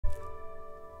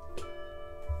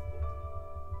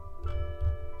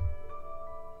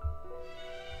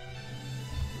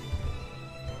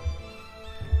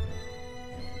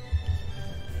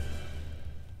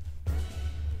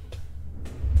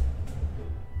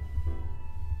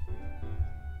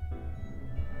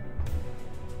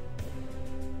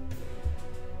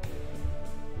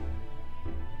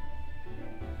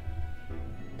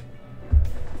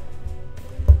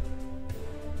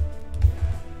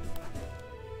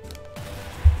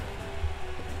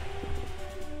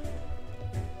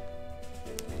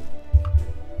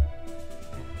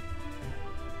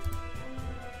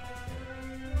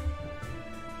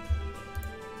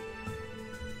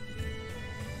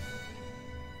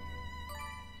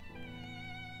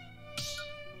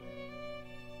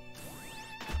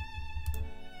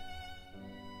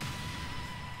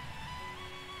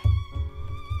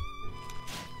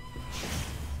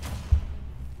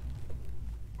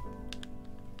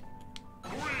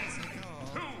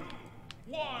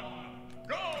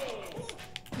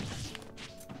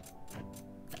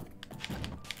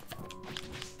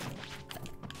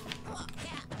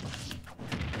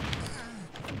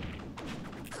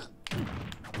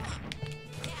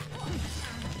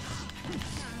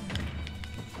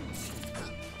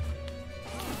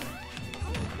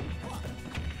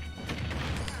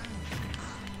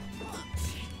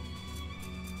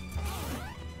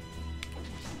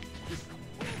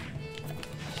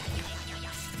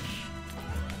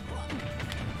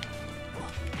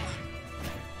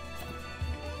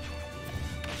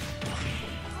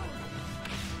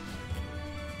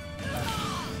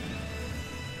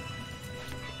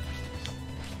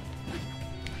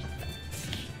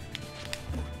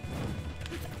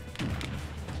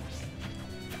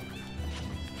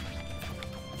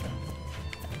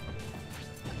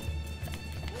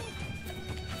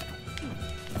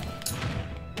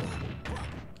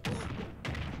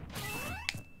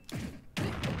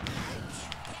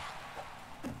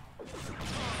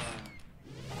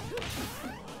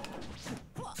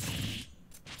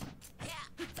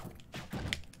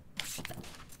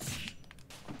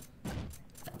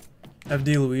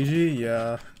FD Luigi?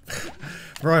 Yeah.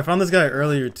 Bro, I found this guy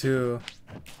earlier too.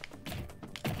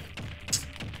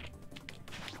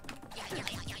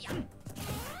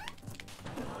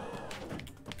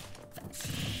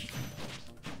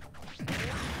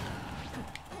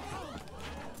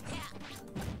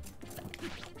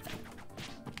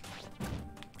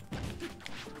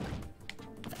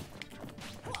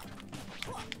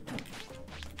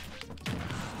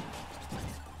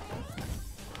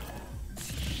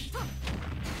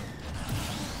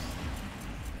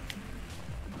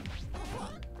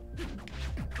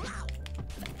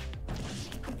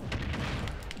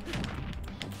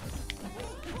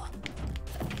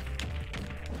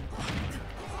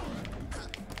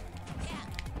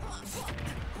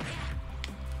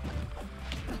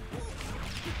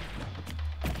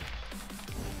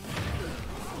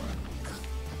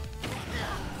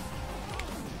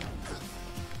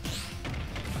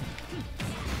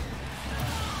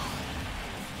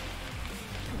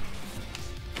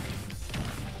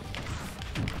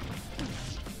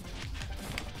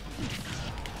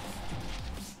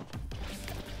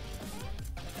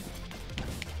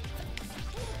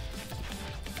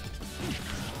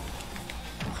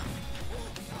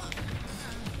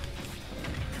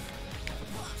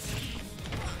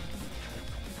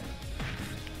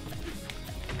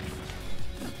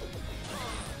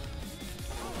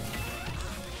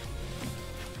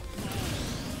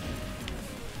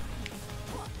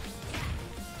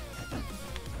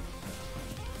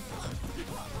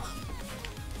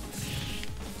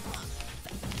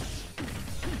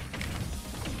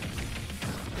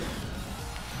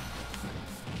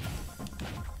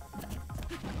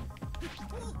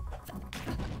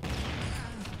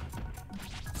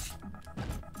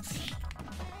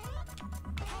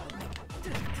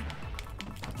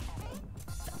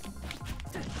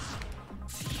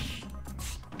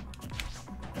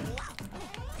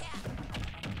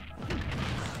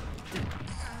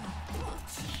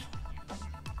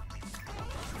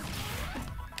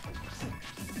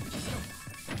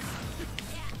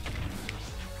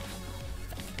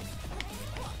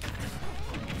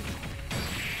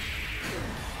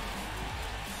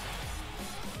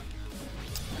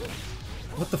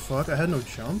 What the fuck? I had no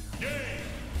jump?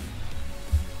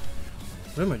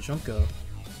 Where did my jump go?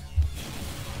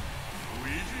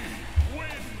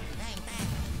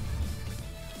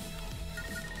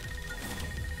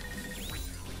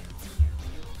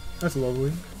 That's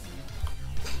lovely.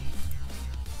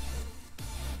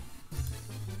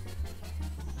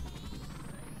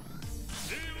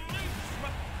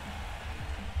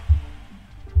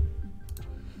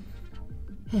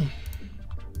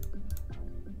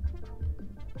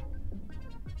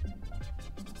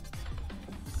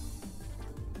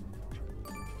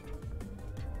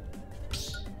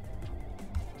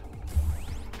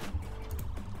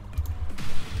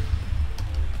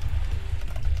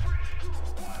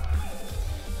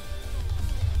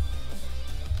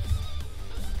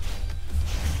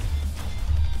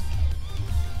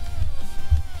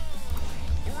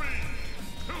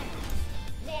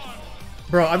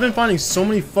 Bro, I've been finding so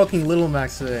many fucking Little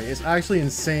Macs today. It's actually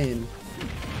insane.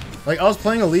 Like, I was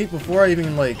playing Elite before I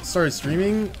even, like, started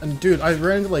streaming. And, dude, I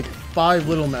ran into, like, 5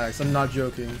 Little Macs. I'm not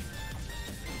joking.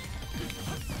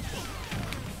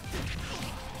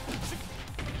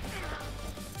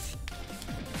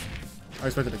 I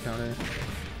expected a counter.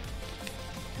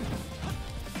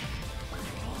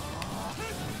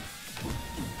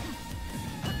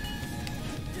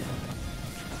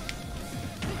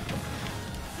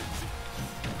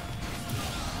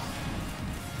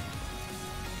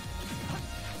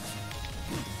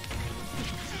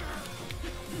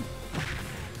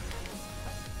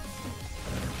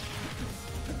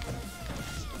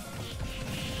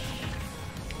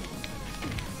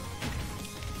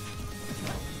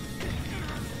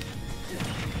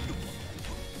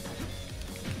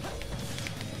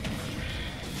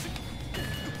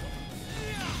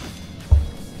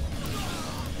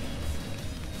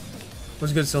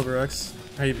 What's good, Silver X?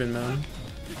 How you been, man?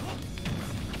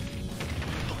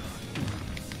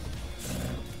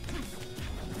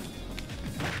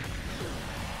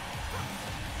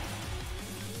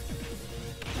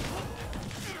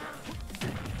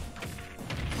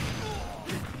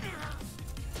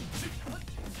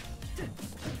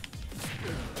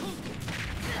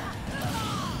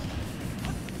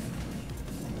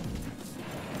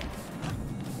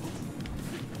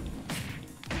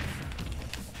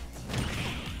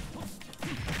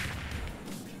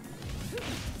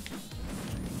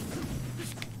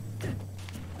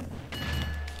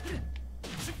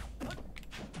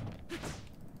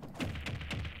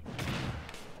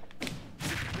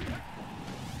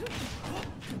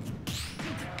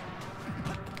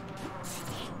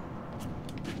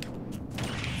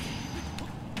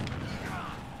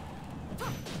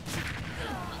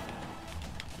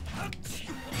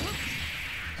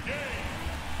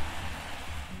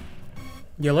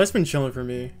 Yeah, life's been chilling for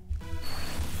me.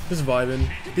 Just vibing,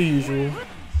 the usual.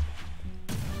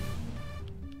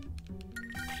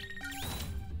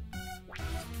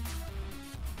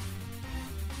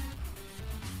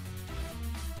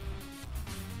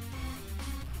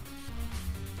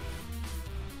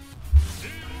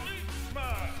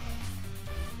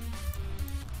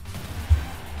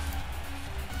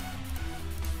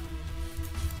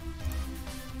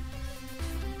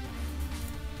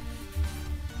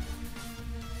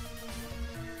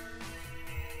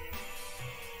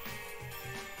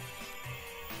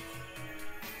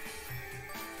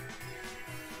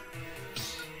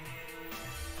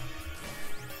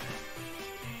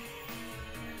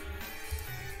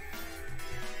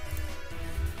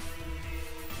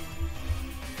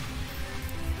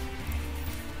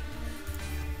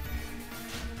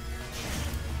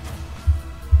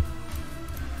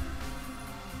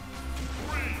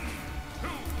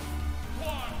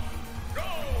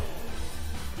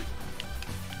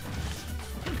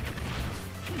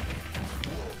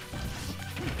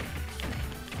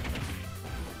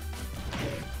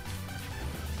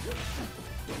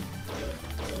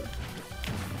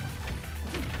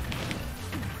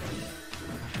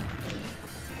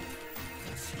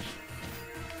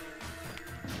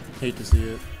 Hate to see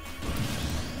it.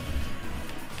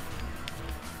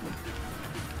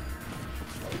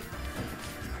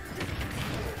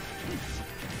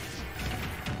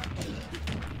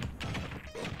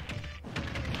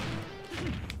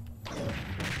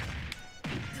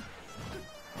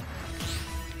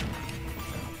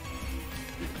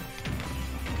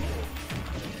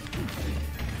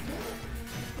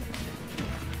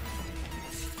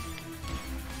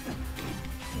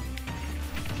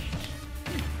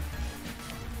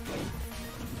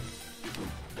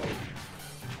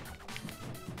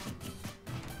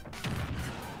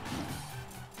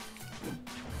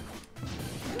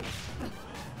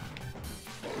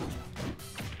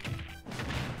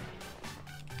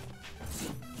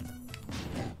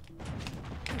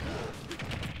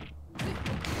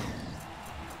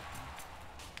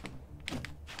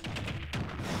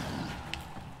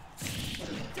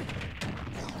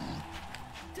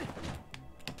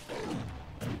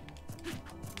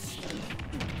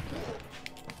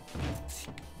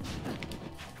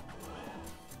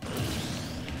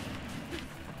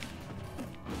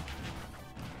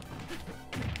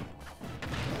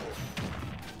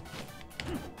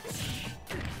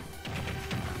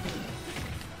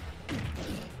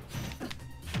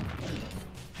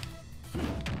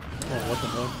 Oh, what the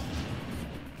fuck?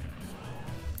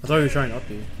 I thought he was trying up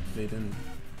B. They didn't.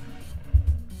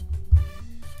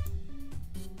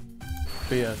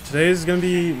 But yeah, today is gonna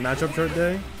be matchup chart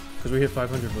day because we hit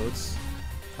 500 votes.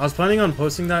 I was planning on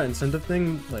posting that incentive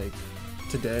thing like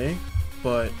today,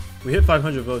 but we hit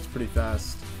 500 votes pretty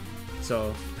fast.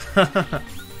 So I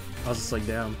was just like,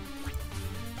 damn.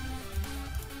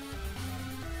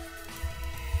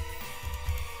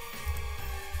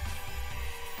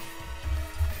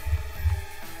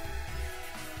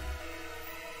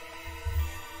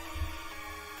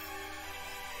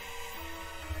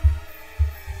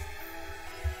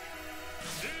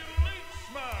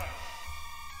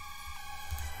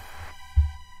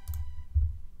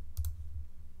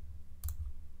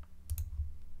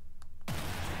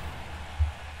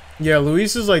 Yeah,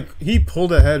 Luis is like, he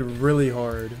pulled ahead really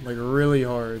hard. Like, really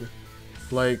hard.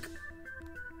 Like,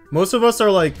 most of us are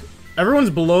like,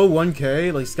 everyone's below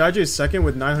 1k. Like, SkyJ's second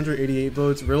with 988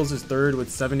 votes. Riddles is third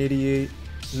with 788.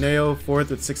 Neo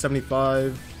fourth with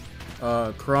 675.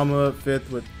 Kurama fifth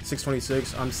with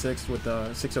 626. I'm sixth with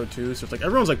 602. So it's like,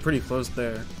 everyone's like pretty close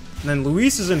there. And then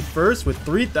Luis is in first with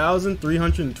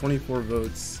 3,324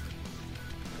 votes.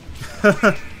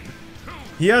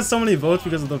 He has so many votes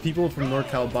because of the people from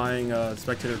NorCal buying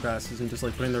spectator passes and just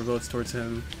like putting their votes towards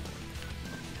him.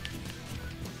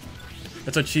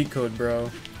 It's a cheat code, bro.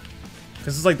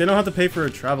 Because it's like they don't have to pay for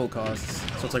travel costs.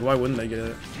 So it's like, why wouldn't they get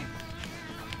it?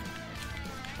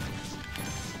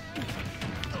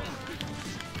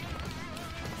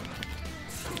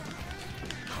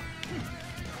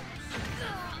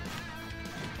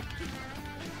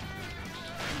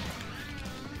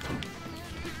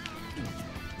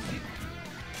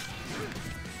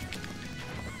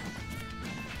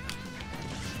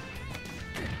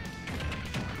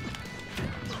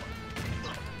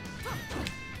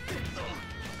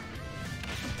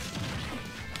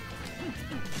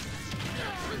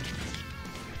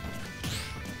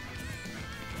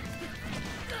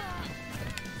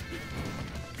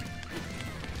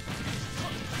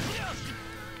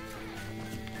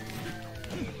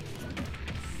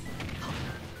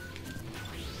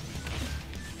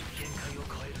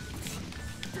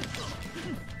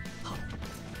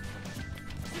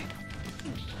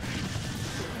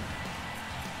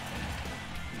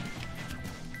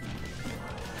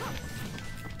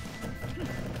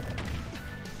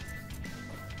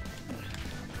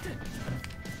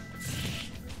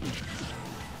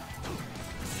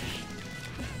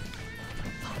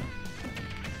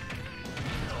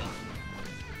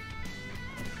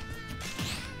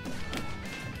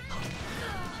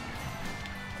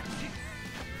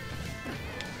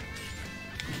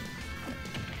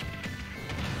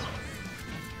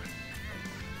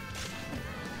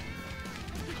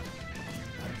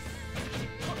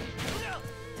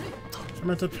 I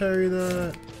meant to parry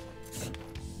that.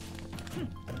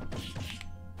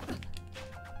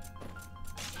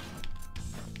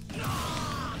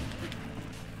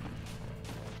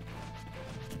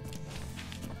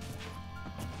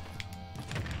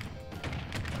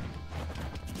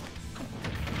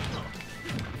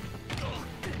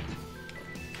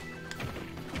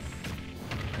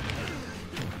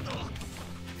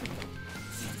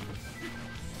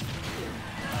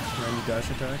 Random dash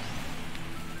attack.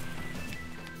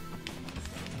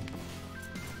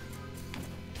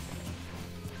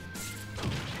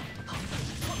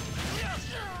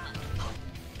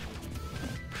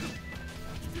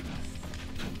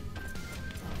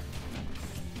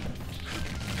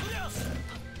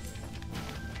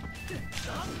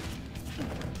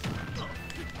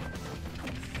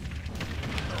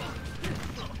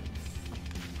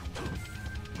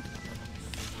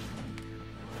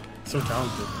 So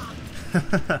talented.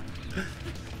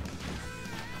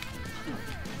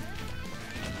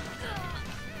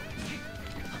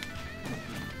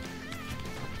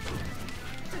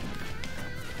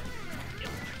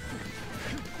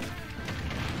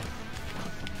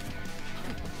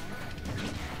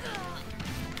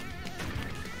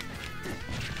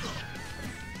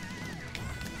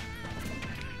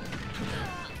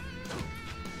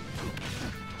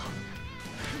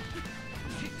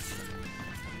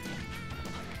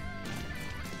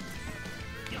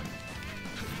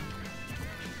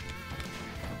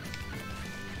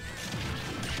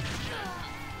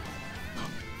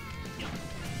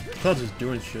 Cloud's just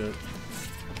doing shit.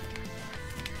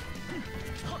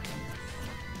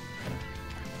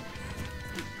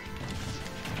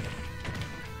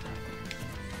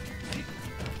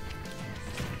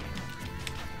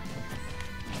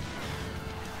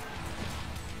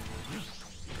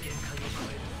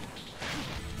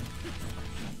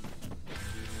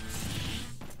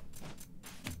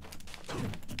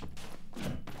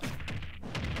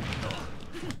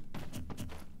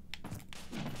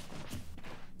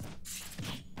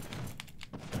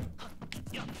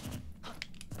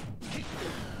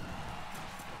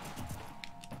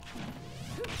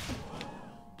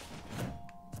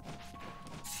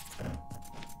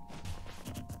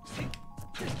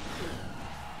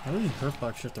 How did he hurt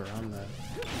block shift around that?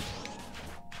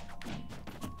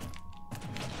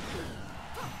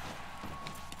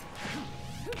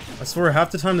 I swear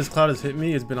half the time this Cloud has hit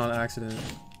me, it's been on accident.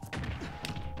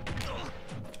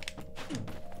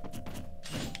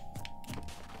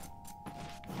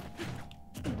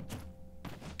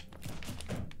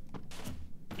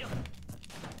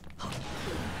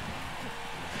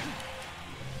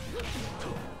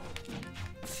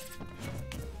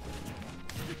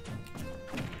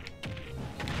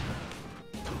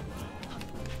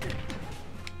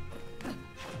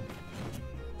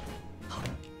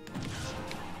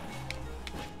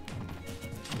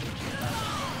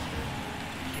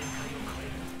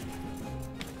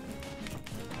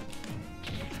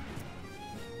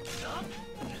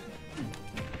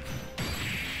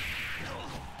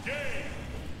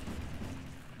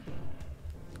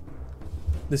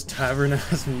 This tavern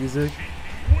ass music.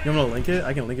 You want me to link it?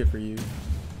 I can link it for you.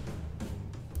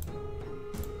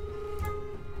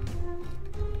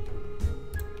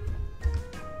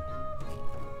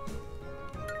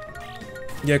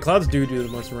 Yeah, Clouds do the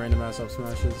most random ass up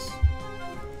smashes.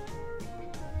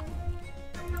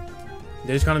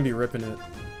 They just kind of be ripping it.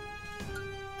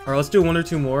 Alright, let's do one or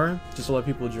two more, just to let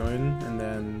people join, and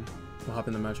then we'll hop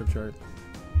in the matchup chart.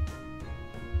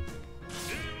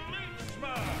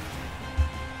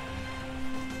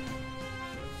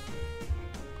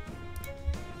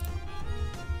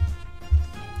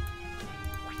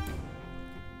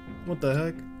 What the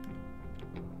heck?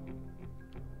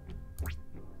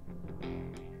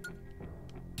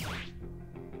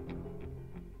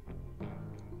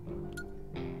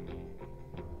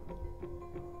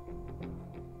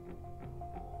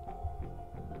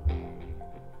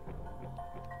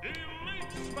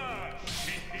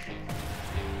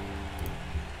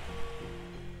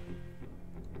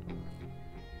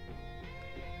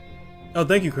 Oh,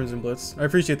 thank you, Crimson Blitz. I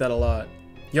appreciate that a lot.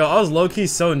 Yo, I was low-key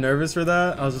so nervous for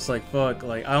that. I was just like, fuck,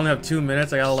 like, I only have 2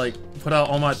 minutes. I gotta, like, put out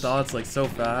all my thoughts, like, so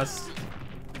fast.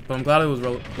 But I'm glad it was,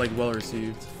 like, well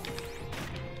received.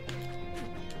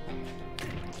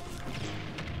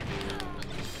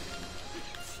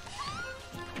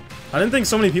 I didn't think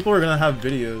so many people were gonna have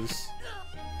videos.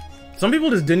 Some people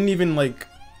just didn't even, like,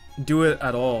 do it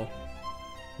at all.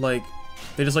 Like,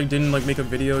 they just, like, didn't, like, make a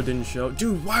video, didn't show.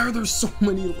 Dude, why are there so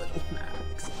many little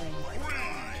Macs? Oh my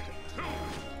god.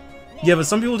 Yeah, but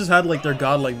some people just had, like, their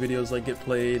godlike videos, like, get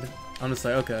played. I'm just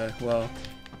like, okay, well.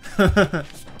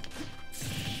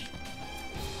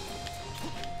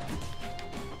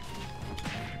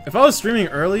 If I was streaming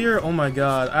earlier, oh my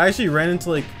god, I actually ran into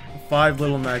like 5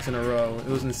 Little Macs in a row. It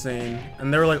was insane.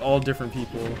 And they were like all different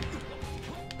people.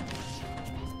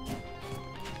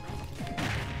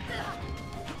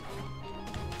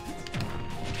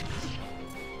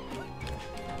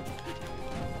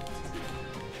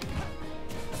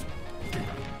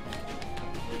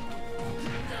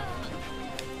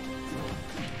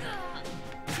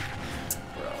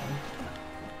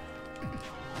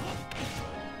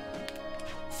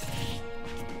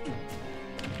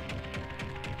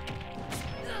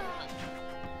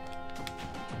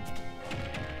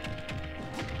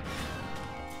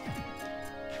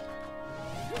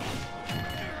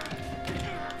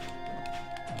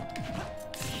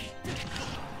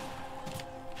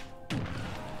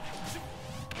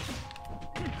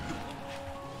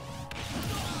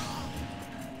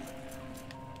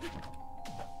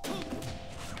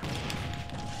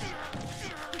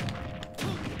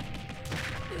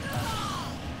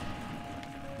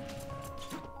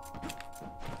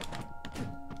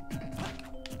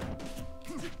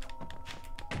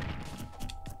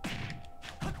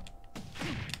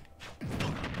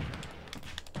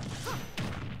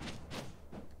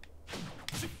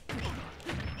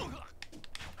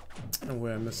 No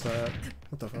way I missed that.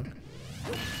 What the fuck?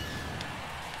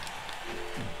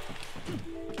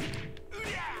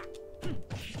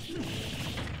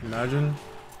 Imagine.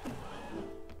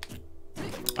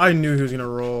 I knew he was gonna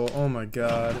roll. Oh my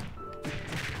god.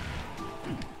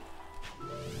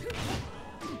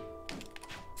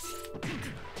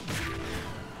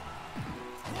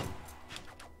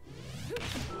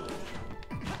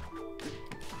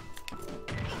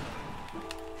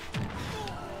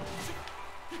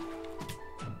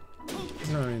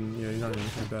 No, I mean, yeah, he's not even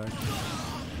coming back.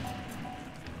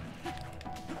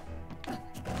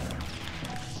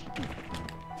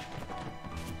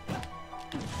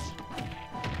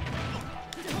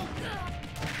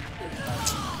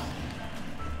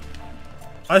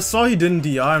 I saw he didn't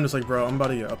DI, I'm just like, bro, I'm about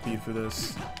to get upbeat for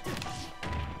this.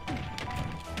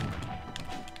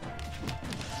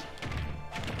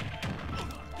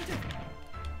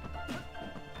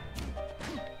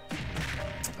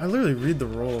 I literally read the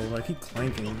roll, like, he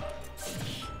clanking.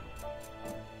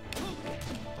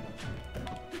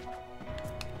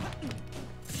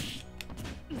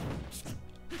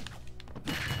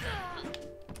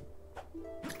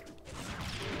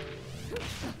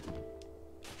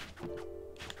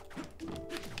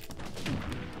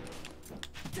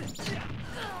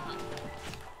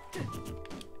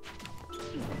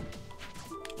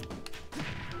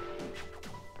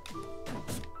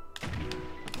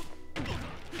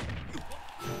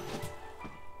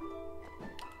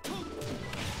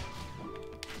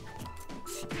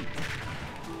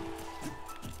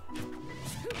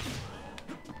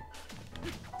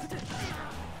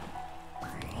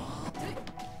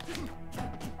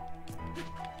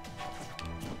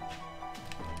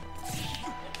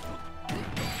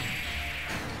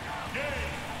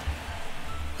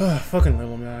 Fucking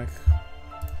Little Mac.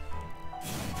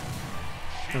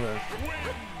 Okay.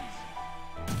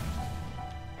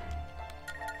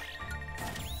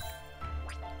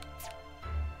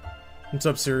 What's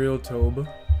up, Serial Tobe?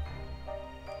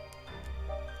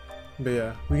 But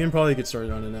yeah, we can probably get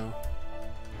started on it now.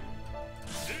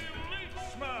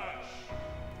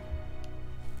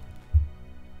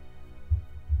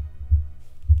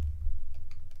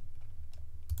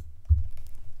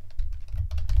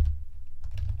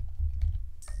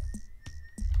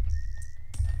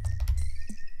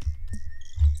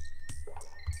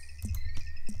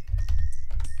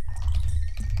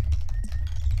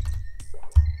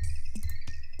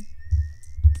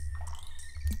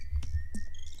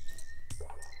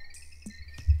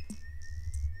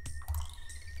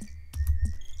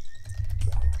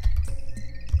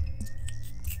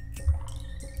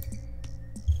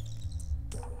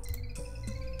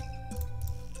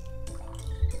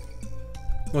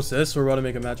 What's this? We're about to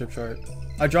make a matchup chart.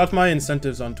 I dropped my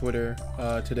incentives on Twitter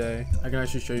today. I can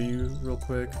actually show you real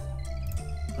quick.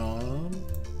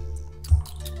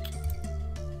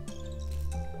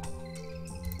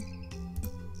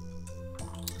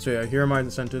 So yeah, here are my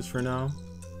incentives for now.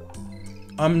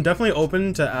 I'm definitely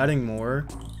open to adding more,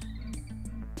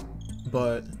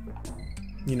 but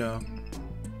you know.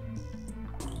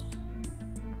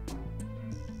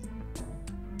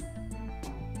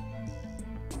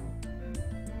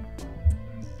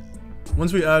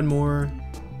 Once we add more,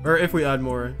 or if we add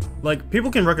more, like,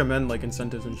 people can recommend, like,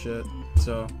 incentives and shit,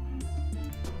 so.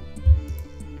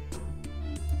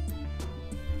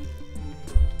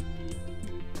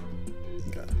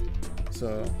 Okay,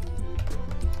 so.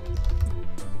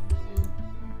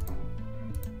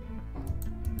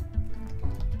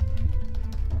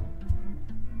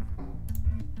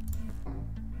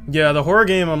 Yeah, the horror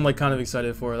game I'm like kind of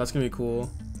excited for. That's gonna be cool.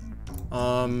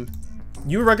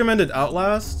 You recommended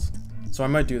Outlast, so I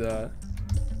might do that.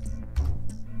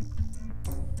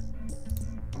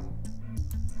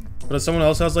 But if someone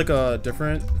else has like a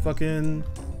different fucking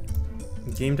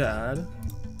game to add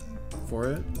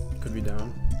for it, could be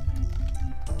down.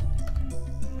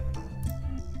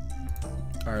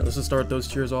 Alright, let's just start those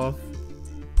tiers off.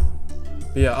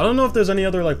 But yeah, I don't know if there's any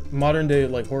other like modern day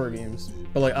like horror games.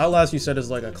 But like Outlast you said is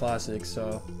like a classic,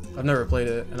 so I've never played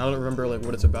it and I don't remember like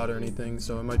what it's about or anything,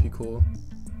 so it might be cool.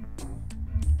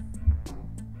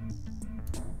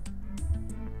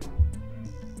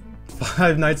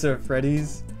 Five Nights at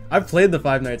Freddy's. I've played the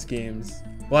Five Nights games.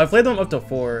 Well, I played them up to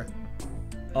 4.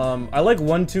 I like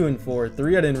 1, 2, and 4.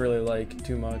 3 I didn't really like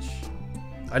too much.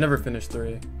 I never finished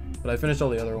 3, but I finished all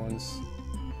the other ones.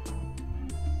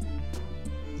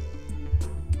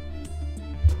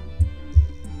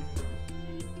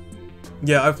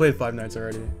 Yeah, I've played Five Nights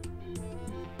already.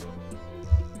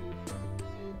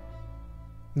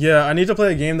 Yeah, I need to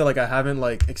play a game that like I haven't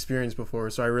like experienced before,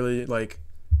 so I really like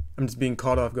I'm just being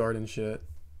caught off guard and shit.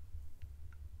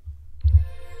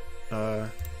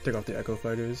 Take off the Echo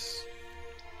Fighters.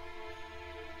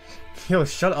 Yo,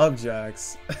 shut up,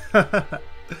 Jax.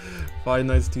 Five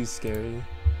Nights too scary.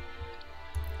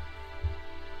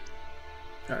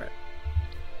 Alright.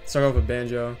 Start off with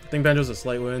Banjo. I think Banjo's a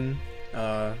slight win.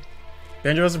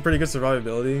 Banjo has some pretty good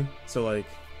survivability, so like,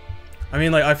 I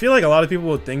mean like, I feel like a lot of people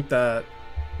would think that,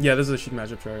 yeah, this is a Sheik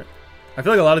matchup chart. I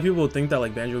feel like a lot of people would think that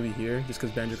like Banjo will be here, just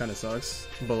because Banjo kind of sucks,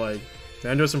 but like,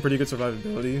 Banjo has some pretty good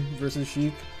survivability versus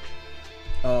Sheik.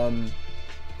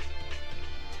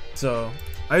 So,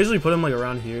 I usually put him like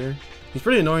around here. He's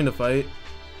pretty annoying to fight.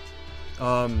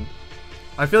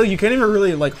 I feel like you can't even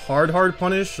really like hard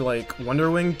punish like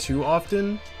Wonder Wing too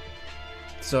often.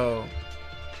 So,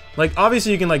 like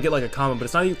obviously you can like get like a combo, but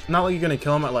it's not like you're gonna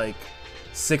kill him at like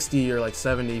 60 or like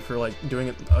 70 for like doing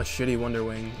a shitty Wonder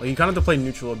Wing. Like you kind of have to play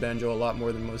neutral of Banjo a lot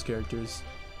more than most characters.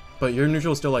 But your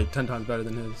neutral is still like 10 times better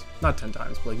than his. Not 10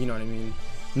 times, but like you know what I mean.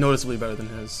 Noticeably better than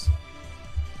his.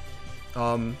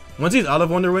 Once he's out of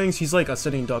Wonder Wings, he's like a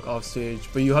sitting duck off stage,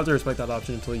 but you have to respect that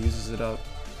option until he uses it up.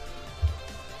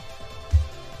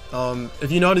 If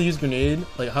you know how to use Grenade,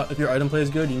 like if your item play is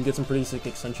good, you can get some pretty sick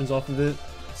extensions off of it.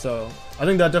 So I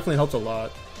think that definitely helps a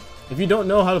lot. If you don't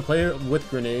know how to play with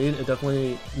Grenade, it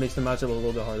definitely makes the matchup a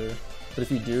little bit harder. But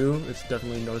if you do, it's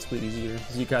definitely noticeably easier.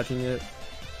 Z catching it,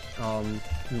 and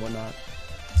whatnot.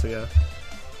 So yeah.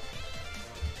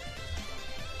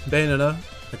 Bayonetta,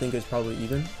 I think is probably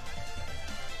even.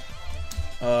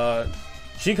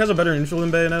 Sheik has a better neutral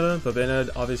than Bayonetta, but Bayonetta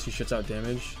obviously shits out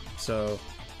damage, so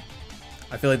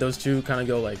I feel like those two kind of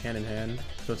go like hand in hand.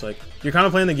 So it's like you're kind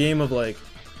of playing the game of like,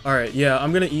 all right, yeah,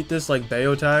 I'm gonna eat this like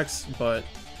Bayo tax, but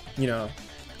you know,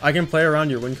 I can play around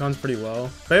your win cons pretty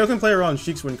well. Bayo can play around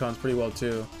Sheik's win cons pretty well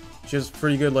too. She has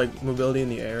pretty good like mobility in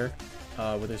the air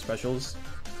with her specials,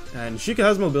 and Sheik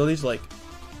has mobility to like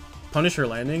punish her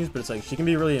landings, but it's like she can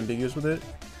be really ambiguous with it.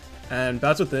 And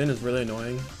Bats Within is really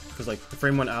annoying because like the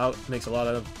frame 1 out makes a lot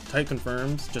of tight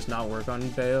confirms just not work on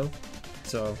Bayo.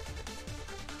 So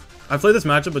I played this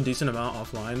matchup a decent amount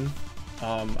offline.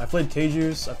 I played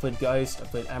Tejuice, I played Geist, I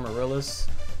played Amaryllis,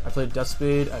 I played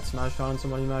Deathspade at SmashCon so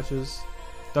many matches.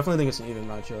 Definitely think it's an even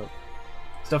matchup.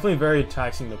 It's definitely very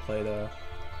taxing to play though,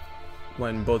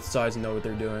 when both sides know what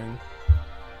they're doing.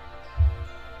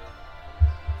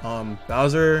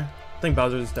 Bowser, I think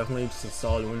Bowser is definitely just a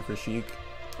solid win for Sheik.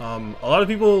 A lot of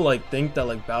people like think that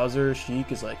like Bowser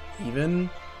Sheik is like even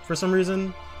for some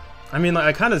reason. I mean, like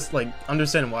I kind of like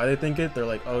understand why they think it. They're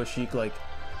like, oh, Sheik like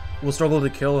will struggle to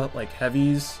kill like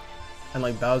heavies, and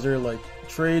like Bowser like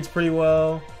trades pretty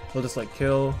well. He'll just like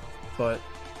kill. But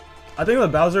I think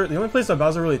that Bowser, the only place that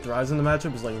Bowser really thrives in the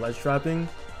matchup is like ledge trapping,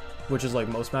 which is like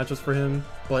most matchups for him.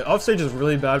 But like offstage is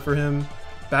really bad for him.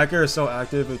 Back air is so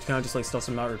active, it kind of just like stuffs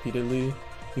him out repeatedly. You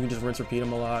can just rinse repeat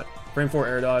him a lot. Frame 4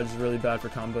 air dodge is really bad for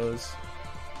combos.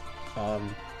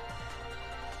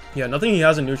 Yeah, nothing he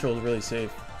has in neutral is really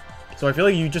safe. So I feel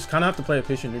like you just kind of have to play a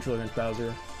patient neutral against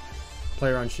Bowser.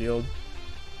 Play around shield,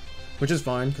 which is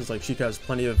fine because like Sheik has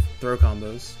plenty of throw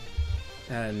combos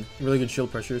and really good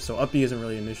shield pressure, so up B isn't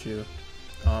really an issue.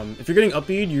 If you're getting up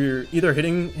B, you're either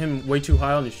hitting him way too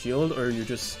high on his shield or you're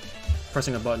just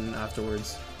pressing a button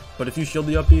afterwards. But if you shield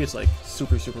the up B, it's like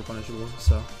super punishable.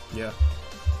 So yeah,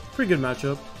 pretty good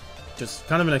matchup. Just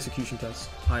kind of an execution test.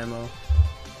 IMO.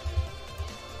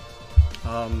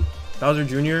 Bowser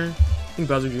Jr. I think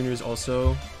Bowser Jr. is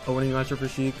also a winning matchup for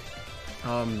Sheik.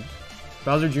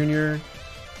 Bowser Jr.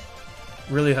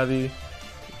 really heavy.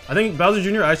 I think Bowser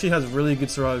Jr. actually has really good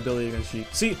survivability against Sheik.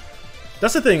 See,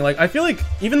 That's the thing, like, I feel like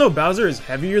even though Bowser is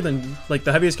heavier than, like,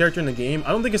 the heaviest character in the game,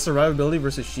 I don't think his survivability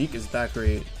versus Sheik is that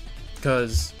great.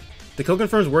 Because the kill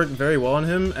confirms work very well on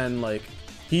him, and, like,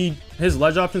 his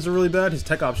ledge options are really bad, his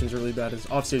tech options are really bad, his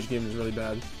offstage game is really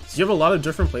bad. So you have a lot of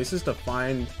different places to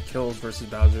find kills versus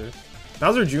Bowser.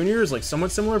 Bowser Jr. is, like,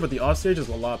 somewhat similar, but the offstage is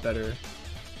a lot better.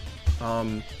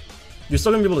 You're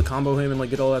still gonna be able to combo him and, like,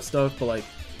 get all that stuff, but, like,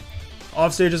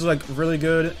 offstage is, like, really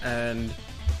good, and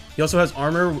he also has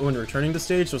armor when returning to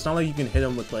stage, so it's not like you can hit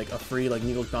him with, like, a free, like,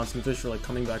 needle bouncing fish for, like,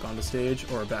 coming back onto stage,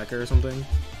 or a back air or something.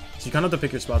 So you kind of have to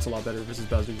pick your spots a lot better versus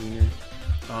Bowser Jr.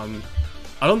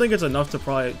 I don't think it's enough to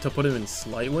put him in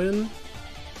slight win.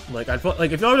 Like,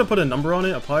 like, if I were to put a number on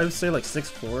it, I'd probably say, like,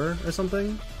 6-4 or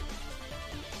something.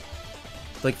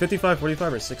 Like,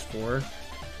 55-45 or 6-4.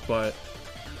 But,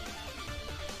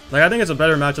 like, I think it's a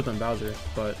better matchup than Bowser,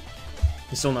 but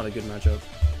it's still not a good matchup.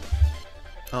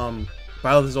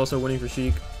 Byleth is also winning for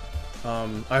Sheik.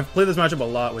 I've played this matchup a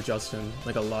lot with Justin,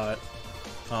 like a lot.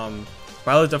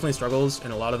 Byleth definitely struggles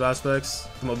in a lot of aspects.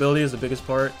 The mobility is the biggest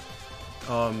part.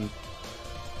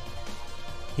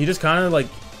 He just kind of like...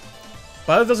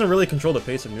 Byleth doesn't really control the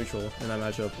pace of neutral in that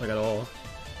matchup, like at all.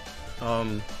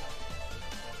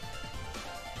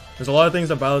 There's a lot of things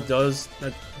that Byleth does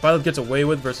that Byleth gets away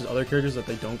with versus other characters that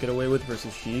they don't get away with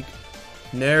versus Sheik.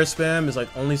 Nair spam is like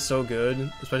only so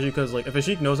good, especially because like if a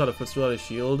Sheik knows how to footstool out his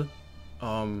shield,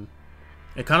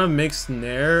 it kind of makes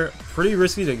Nair pretty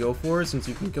risky to go for since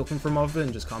you can kill him from off it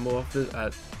and just combo off it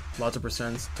at lots of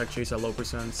percents, tech chase at low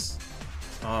percents.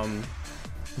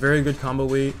 Very good combo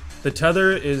weight. The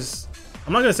tether is,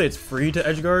 I'm not gonna say it's free to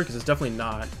edgeguard because it's definitely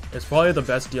not. It's probably the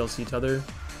best DLC tether,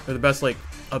 or the best like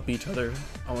up B tether,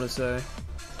 I want to say,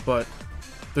 but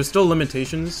there's still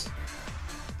limitations,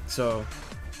 so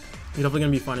you're definitely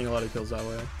gonna be finding a lot of kills that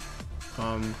way.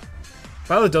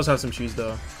 Byleth does have some cheese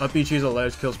though. Up B cheese at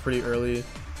ledge kills pretty early.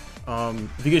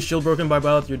 If you get shield broken by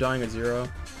Byleth, you're dying at 0,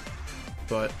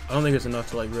 but I don't think it's enough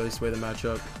to like really sway the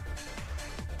matchup.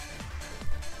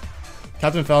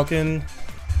 Captain Falcon,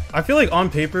 I feel like on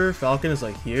paper Falcon is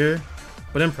like here,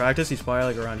 but in practice he's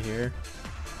probably like around here.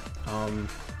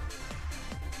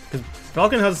 Because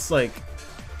Falcon has like,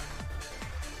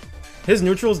 his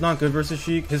neutral is not good versus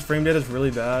Sheik. His frame data is really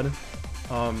bad.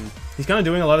 He's kind of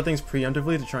doing a lot of things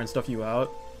preemptively to try and stuff you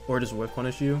out, or just whiff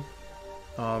punish you,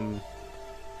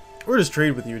 or just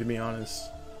trade with you, to be honest.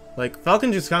 Like,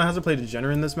 Falcon just kind of has to play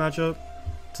degenerate in this matchup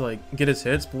to like get his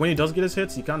hits, but when he does get his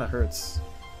hits, he kind of hurts.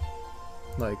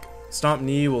 Like, Stomp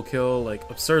Knee will kill like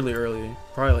absurdly early,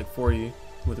 probably like 40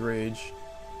 with rage.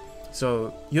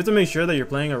 So you have to make sure that you're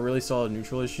playing a really solid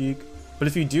neutral as Sheik. But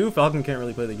if you do, Falcon can't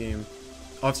really play the game.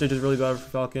 Offstage is really bad for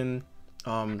Falcon.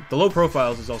 The low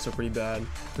profiles is also pretty bad,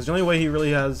 because the only way he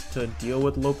really has to deal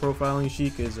with low profiling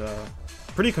Sheik is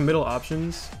pretty committal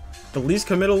options. The least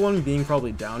committal one being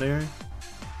probably down air,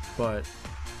 but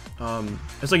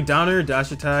it's like down air,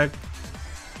 dash attack,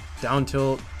 down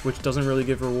tilt, which doesn't really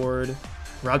give reward.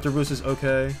 Raptor boost is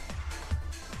okay,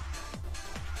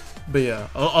 but yeah,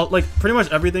 like pretty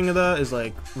much everything of that is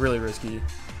like really risky.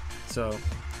 So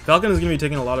Falcon is going to be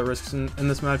taking a lot of risks in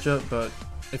this matchup, but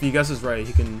if he guesses right,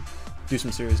 he can do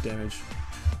some serious damage.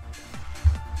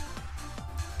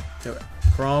 Okay.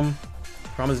 Chrom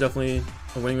is definitely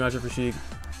a winning matchup for Sheik.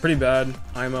 Pretty bad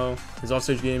IMO. His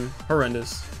offstage game,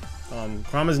 horrendous.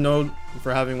 Chrom is known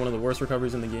for having one of the worst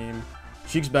recoveries in the game.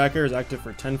 Sheik's back air is active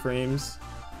for 10 frames,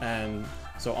 and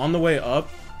so on the way up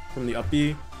from the up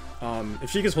B, if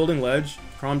Sheik is holding ledge,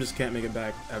 Chrom just can't make it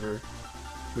back ever,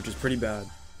 which is pretty bad.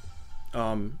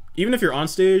 Even if you're on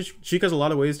stage, Sheik has a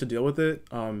lot of ways to deal with it.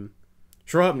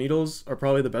 Short hop needles are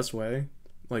probably the best way,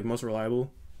 like most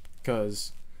reliable,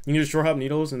 because you can just short hop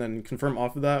needles and then confirm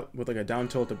off of that with like a down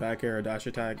tilt, a back air, a dash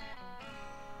attack.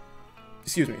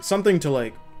 Excuse me, something to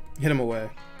like hit him away.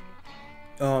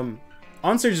 On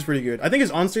stage is pretty good. I think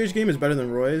his on stage game is better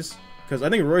than Roy's, because I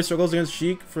think Roy struggles against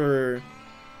Sheik for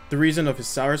the reason of his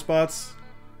sour spots,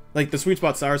 like the sweet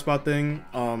spot sour spot thing.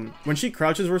 When Sheik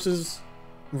crouches versus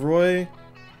Roy,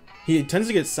 he tends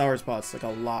to get sour spots like a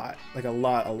lot.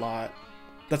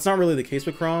 That's not really the case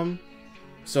with Chrom,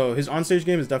 so his onstage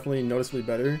game is definitely noticeably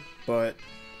better, but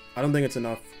I don't think it's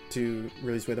enough to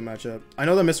really sway the matchup. I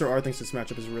know that Mr. R thinks this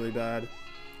matchup is really bad,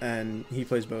 and he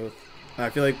plays both. I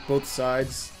feel like both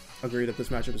sides agree that this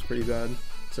matchup is pretty bad,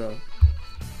 so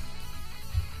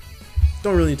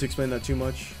don't really need to explain that too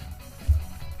much.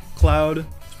 Cloud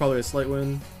is probably a slight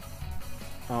win.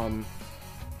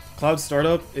 Cloud's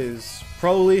startup is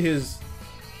probably his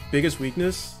biggest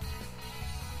weakness,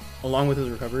 along with his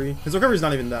recovery. His recovery is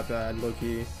not even that bad,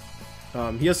 low-key.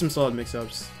 He has some solid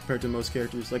mix-ups compared to most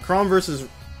characters. Like Chrom versus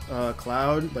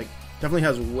Cloud, like Definitely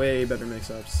has way better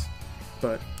mix-ups.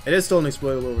 But it is still an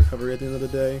exploitable recovery at the end of the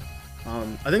day.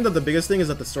 I think that the biggest thing is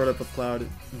that the startup of Cloud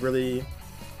really,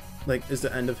 like, is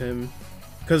the end of him.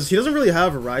 Because he doesn't really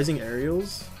have rising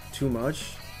aerials too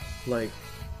much. Like,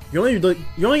 you're only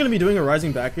going to be doing a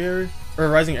rising back air, or a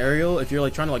rising aerial if you're,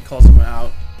 like, trying to, like, call someone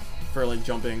out for, like,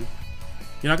 jumping.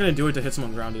 You're not going to do it to hit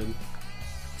someone grounded.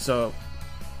 So,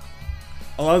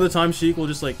 a lot of the time, Sheik will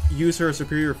just, like, use her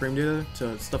superior frame data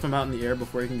to stuff him out in the air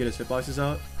before he can get his hitboxes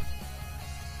out.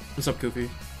 What's up, Goofy?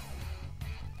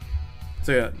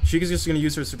 So yeah, Sheik is just going to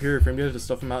use her superior frame data to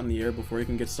stuff him out in the air before he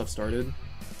can get stuff started.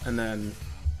 And then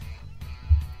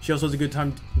she also has a good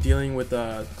time dealing with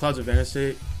Cloud's advantage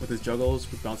state, with his juggles,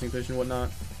 with bouncing fish and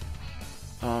whatnot.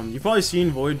 You've probably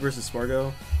seen Void versus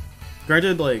Spargo.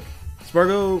 Granted, like,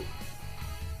 Spargo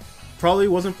probably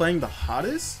wasn't playing the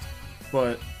hottest,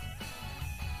 but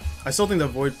I still think that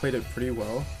Void played it pretty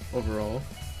well overall.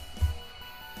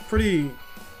 Pretty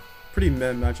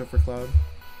meh matchup for Cloud.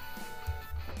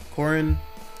 Corrin,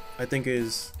 I think,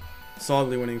 is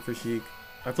solidly winning for Sheik.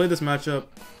 I played this matchup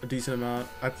a decent amount.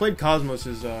 I played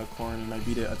Cosmos' Corrin and I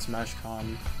beat it at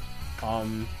SmashCon.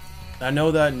 I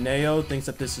know that Neo thinks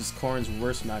that this is Corrin's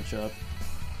worst matchup.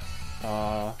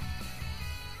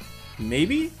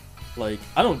 Maybe? Like,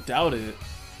 I don't doubt it.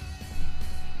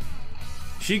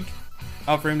 Sheik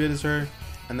outframed it as her.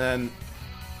 And then,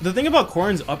 the thing about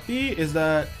Corrin's up B is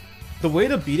that the way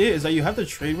to beat it is that you have to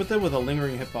trade with it with a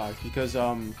lingering hitbox, because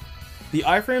the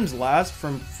iframes last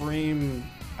from frame,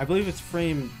 I believe it's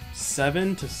frame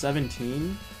 7 to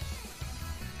 17,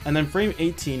 and then frame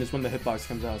 18 is when the hitbox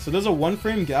comes out. So there's a 1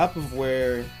 frame gap of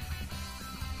where,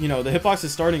 you know, the hitbox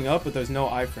is starting up but there's no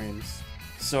iframes.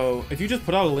 So if you just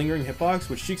put out a lingering hitbox,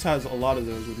 which Sheik's has a lot of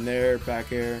those with nair,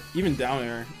 back air, even down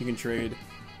air, you can trade.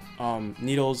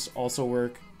 Needles also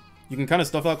work. You can kind of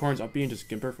stuff out Corrin's up B and just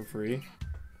gimp her for free.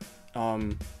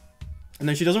 And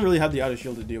then she doesn't really have the out of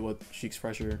shield to deal with Sheik's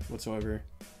pressure whatsoever.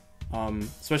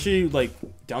 Especially like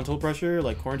down tilt pressure,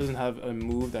 like Corrin doesn't have a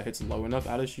move that hits low enough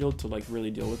out of shield to like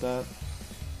really deal with that.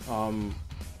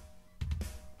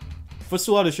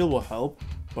 Footstool out of shield will help,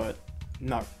 but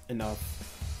not enough.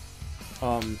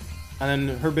 And then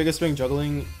her biggest swing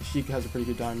juggling, Sheik has a pretty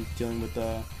good time dealing with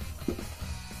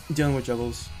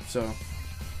juggles. So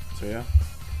yeah,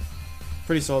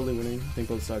 pretty solidly winning. I think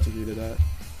both sides agree to that.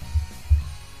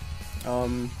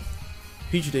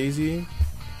 Peach Daisy.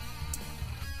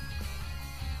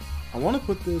 I want to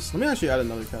put this. Let me actually add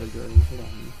another category. Hold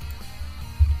on.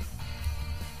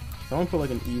 I want to put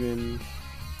like an even.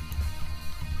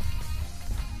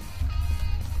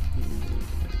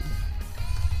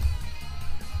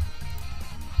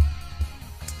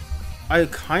 I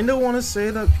kind of want to say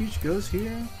that Peach goes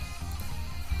here,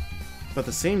 but at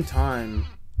the same time,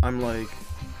 I'm like,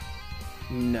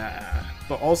 nah.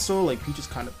 But also, like, Peach is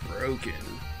kind of broken.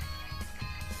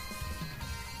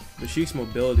 But Sheik's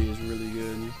mobility is really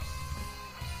good.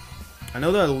 I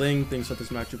know that Ling thinks that this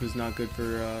matchup is not good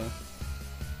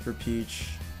for Peach.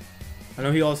 I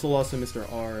know he also lost to Mr.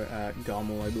 R at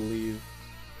Gommel, I believe.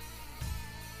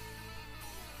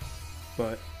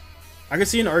 But I could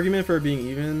see an argument for it being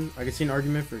even. I could see an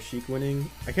argument for Sheik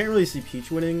winning. I can't really see Peach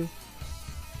winning,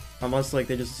 unless like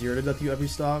they just zeroed it at the every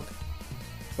stock.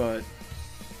 But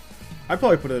I'd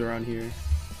probably put it around here.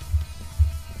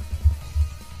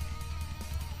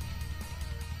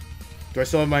 Do I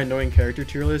still have my annoying character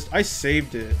tier list? I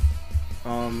saved it.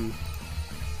 But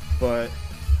let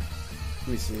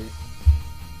me see.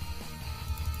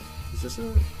 Is this a?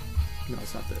 No,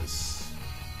 it's not this.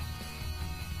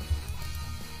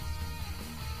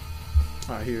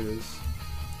 Alright, here it is.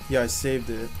 Yeah, I saved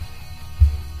it.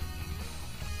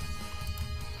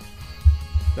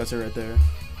 That's it right there.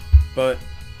 But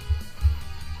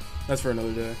that's for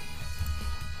another day.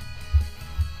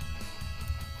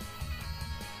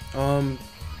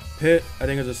 Pit, I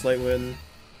think, is a slight win.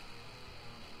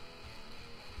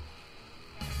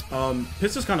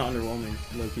 Pit's just kind of underwhelming,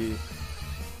 low-key.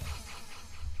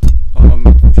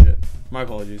 Shit. My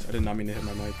apologies. I did not mean to hit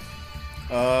my mic.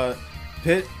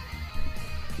 Pit.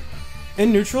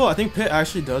 In neutral, I think Pit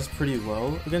actually does pretty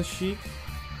well against Sheik.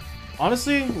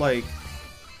 Honestly, like,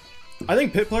 I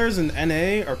think Pit players in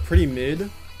NA are pretty mid,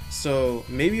 so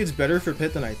maybe it's better for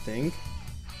Pit than I think.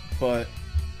 But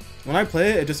when I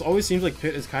play it, it just always seems like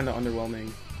Pit is kind of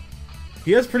underwhelming.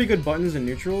 He has pretty good buttons in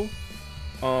neutral.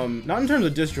 Not in terms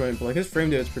of disjoint, but like his frame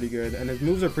data is pretty good, and his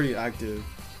moves are pretty active.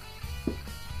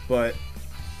 But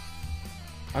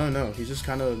I don't know, he's just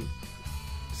kind of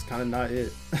not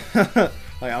it.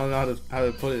 Like, I don't know how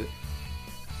to put it.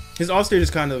 His off stage is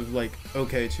kind of like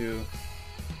okay too.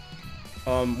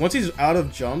 Once he's out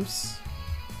of jumps,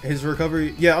 His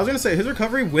recovery, yeah, I was gonna say his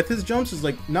recovery with his jumps is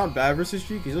like not bad versus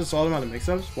Sheik. He's a solid amount of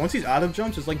mix-ups. Once he's out of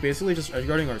jumps, it's like basically just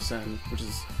edgeguarding Arsene, which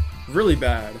is really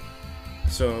bad.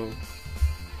 So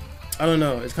I don't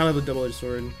know. It's kind of a double-edged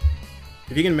sword.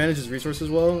 If he can manage his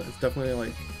resources well, it's definitely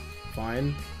like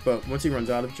fine. But once he runs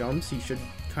out of jumps, he should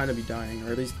kind of be dying,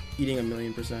 or at least eating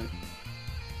 1,000,000%.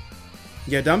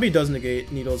 Yeah, down B does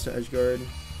negate needles to edgeguard.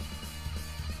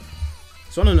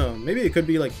 So I don't know. Maybe it could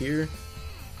be like here.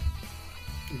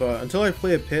 But until I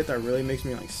play a pit that really makes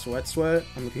me like sweat,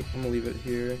 I'm gonna leave it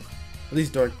here. At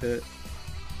least dark pit.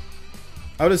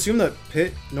 I would assume that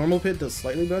normal pit does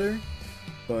slightly better,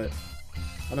 but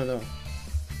I don't know.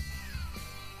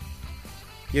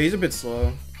 Yeah, he's a bit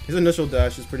slow. His initial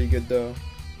dash is pretty good though.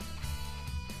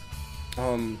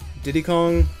 Diddy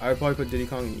Kong, I would probably put Diddy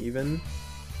Kong in even.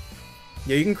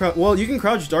 Yeah, you can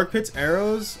crouch dark pit's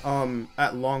arrows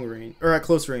at long range or at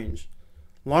close range.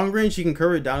 Long range, you can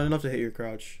curve it down enough to hit your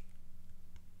crouch.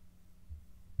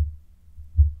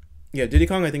 Yeah, Diddy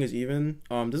Kong I think is even.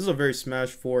 This is a very Smash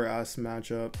 4 ass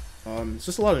matchup. It's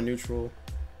just a lot of neutral.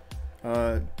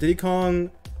 Diddy Kong,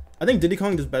 I think Diddy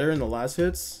Kong does better in the last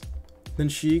hits than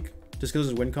Sheik, just because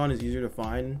his win con is easier to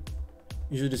find.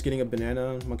 Usually just getting a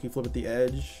banana, monkey flip at the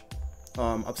edge,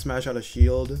 up smash out of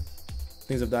shield,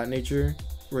 things of that nature.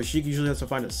 Where Sheik usually has to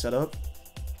find a setup,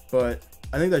 but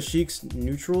I think that Sheik's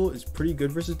neutral is pretty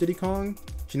good versus Diddy Kong.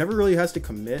 She never really has to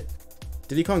commit.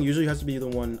 Diddy Kong usually has to be the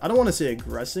one, I don't want to say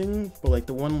aggressing, but like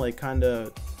the one like kind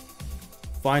of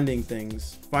finding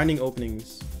things, finding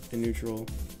openings in neutral.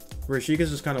 Where Sheik is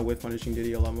just kind of whiff punishing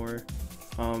Diddy a lot more.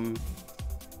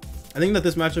 I think that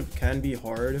this matchup can be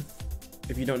hard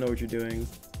if you don't know what you're doing.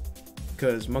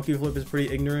 Because monkey flip is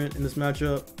pretty ignorant in this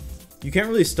matchup. You can't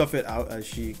really stuff it out as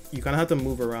Sheik. You kind of have to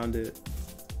move around it.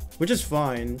 Which is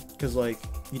fine, because like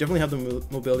you definitely have the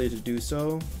mobility to do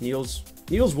so. Needles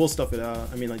will stuff it out.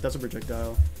 I mean, like that's a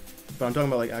projectile. But I'm talking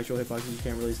about like actual hitboxes. You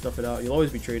can't really stuff it out. You'll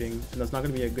always be trading, and that's not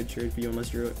going to be a good trade for you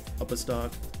unless you're up a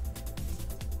stock.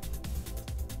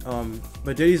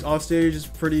 But Diddy's offstage is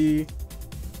pretty.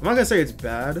 I'm not gonna say it's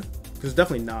bad, because it's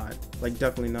definitely not. Like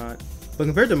definitely not. But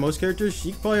compared to most characters,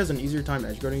 Sheik probably has an easier time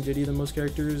edgeguarding Diddy than most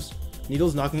characters.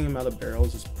 Needles knocking him out of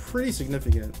barrels is pretty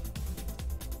significant.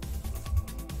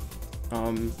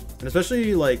 And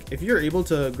especially like if you're able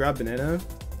to grab banana,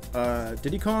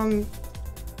 Diddy Kong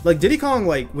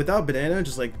like without banana,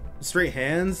 just like straight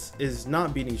hands is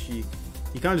not beating Sheik.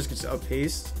 He kind of just gets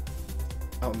outpaced,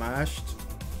 outmashed.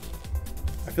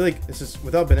 I feel like it's just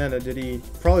without banana, Diddy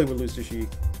probably would lose to Sheik,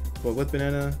 but with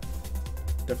banana,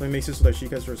 definitely makes it so that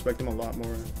Sheik has to respect him a lot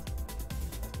more.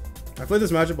 I played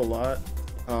this matchup a lot.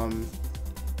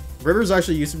 Rivers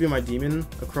actually used to be my demon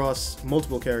across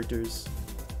multiple characters.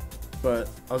 But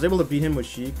I was able to beat him with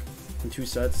Sheik in 2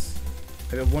 sets.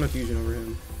 I got 1 fusion over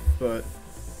him. But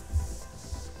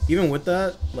even with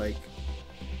that, like,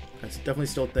 I definitely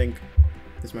still think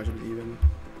this matchup is even.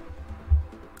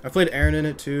 I played Aaron in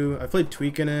it too. I played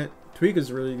Tweak in it. Tweak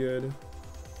is really good.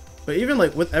 But even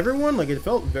like with everyone, like it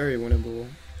felt very winnable.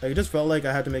 Like it just felt like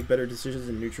I had to make better decisions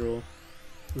in neutral.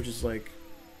 Which is like,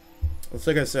 it's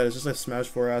like I said, it's just a Smash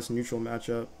 4 ass neutral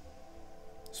matchup.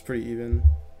 It's pretty even.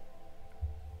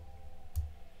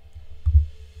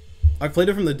 I played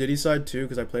it from the Diddy side too,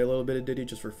 because I play a little bit of Diddy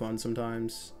just for fun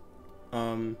sometimes.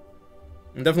 It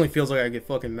definitely feels like I get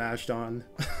fucking mashed on.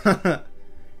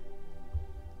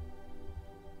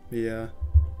 Yeah.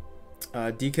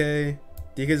 DK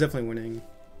is definitely winning.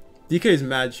 DK is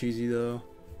mad cheesy though.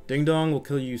 Ding Dong will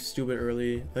kill you stupid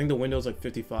early. I think the window's like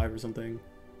 55 or something.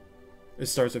 It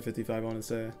starts at 55, I want to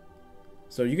say.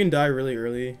 So you can die really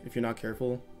early if you're not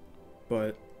careful.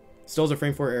 But still has a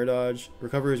frame 4 air dodge.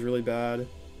 Recovery is really bad.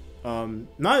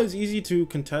 Not as easy to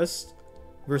contest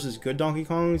versus good Donkey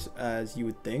Kongs as you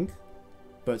would think,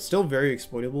 but still very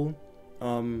exploitable.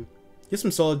 He has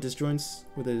some solid disjoints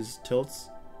with his tilts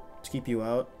to keep you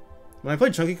out. When I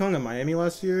played Chunky Kong in Miami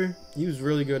last year, he was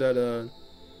really good at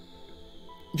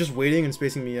just waiting and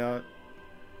spacing me out.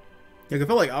 Like, I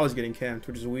felt like I was getting camped,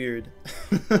 which is weird.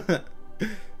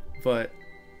 But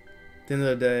at the end of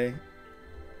the day,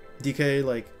 DK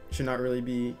like should not really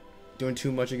be doing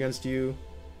too much against you.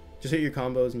 Just hit your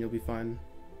combos and you'll be fine.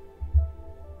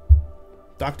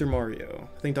 Dr. Mario.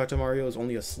 I think Dr. Mario is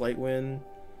only a slight win.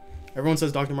 Everyone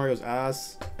says Dr. Mario's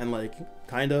ass, and like,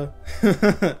 kinda.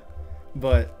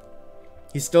 But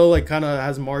he still like kinda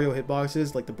has Mario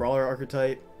hitboxes, like the Brawler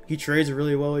archetype. He trades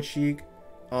really well with Sheik.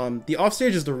 The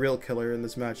offstage is the real killer in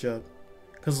this matchup.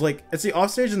 Cause like, it's the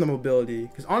offstage and the mobility.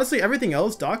 Cause honestly, everything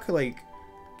else, Doc like,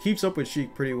 keeps up with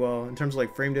Sheik pretty well. In terms of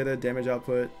like frame data, damage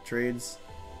output, trades.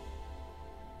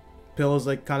 Pill is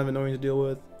like kind of annoying to deal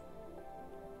with.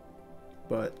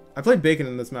 But I played Bacon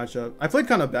in this matchup. I played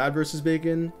kind of bad versus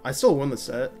Bacon. I still won the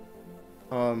set.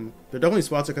 There are definitely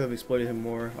spots I could have exploited him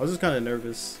more. I was just kind of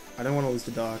nervous. I didn't want to lose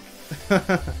to Doc.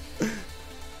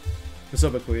 What's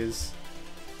up, Aquaze?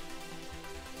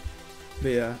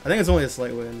 But yeah, I think it's only a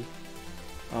slight win.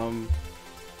 I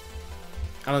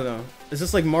don't know. It's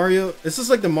just like Mario. It's just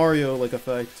like the Mario like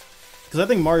effect, because I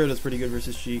think Mario does pretty good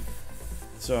versus Sheik.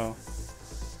 So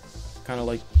kind of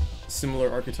like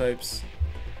similar archetypes.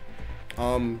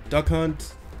 Duck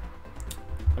Hunt.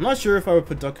 I'm not sure if I would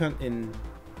put Duck Hunt in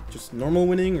just normal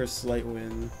winning or slight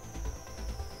win,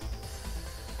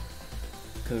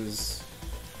 because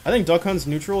I think Duck Hunt's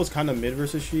neutral is kind of mid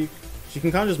versus Sheik. She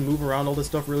can kind of just move around all this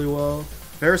stuff really well.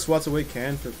 Fair swats away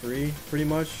Can for free, pretty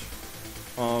much.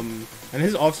 And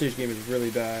his offstage game is really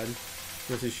bad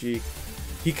versus Sheik.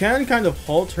 He can kind of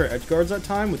halt her edge guards at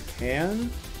time with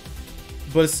Can,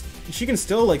 but she can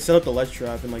still like set up the ledge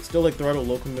trap and like still like throw out a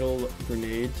low middle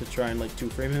grenade to try and like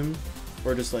 2-frame him,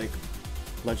 or just like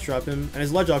ledge trap him. And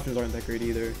his ledge options aren't that great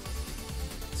either.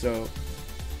 So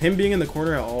him being in the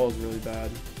corner at all is really bad.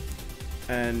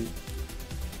 And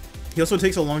he also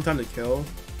takes a long time to kill.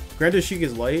 Granted, Sheik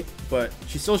is light, but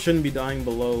she still shouldn't be dying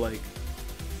below like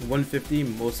 150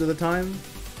 most of the time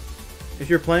if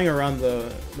you're playing around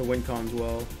the win cons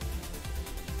well.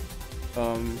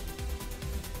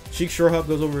 Sheik shore hop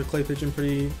goes over clay pigeon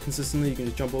pretty consistently. You can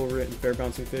just jump over it and fair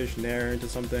bouncing fish, nair into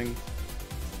something.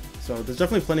 So there's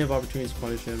definitely plenty of opportunities to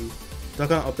punish him.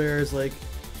 Duck on up air is like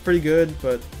pretty good,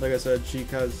 but like I said, Sheik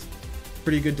has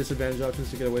pretty good disadvantage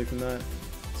options to get away from that.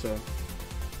 So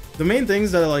the main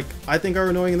things that I think are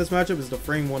annoying in this matchup is the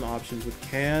frame 1 options with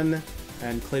Can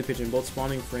and clay pigeon both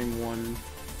spawning frame 1.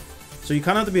 So you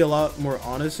kind of have to be a lot more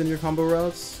honest in your combo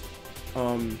routes.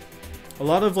 A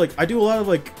lot of I do a lot of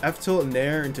F tilt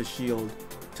nair into shield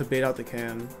to bait out the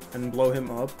Can and blow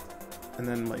him up, and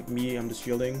then I'm just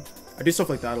shielding. I do stuff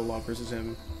like that a lot versus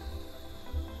him.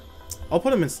 I'll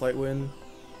put him in slight win.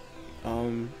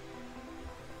 I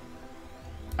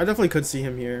definitely could see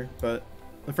him here, but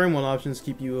the frame 1 options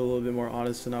keep you a little bit more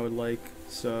honest than I would like,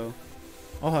 so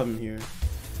I'll have him here.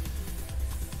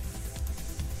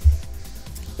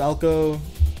 Falco's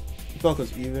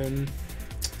even.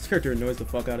 This character annoys the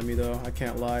fuck out of me though, I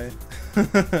can't lie.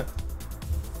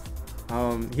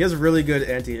 He has really good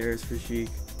anti-airs for Sheik.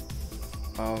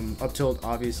 Up tilt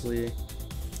obviously.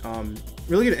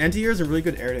 Really good anti-airs and really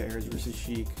good air-to-airs versus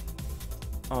Sheik.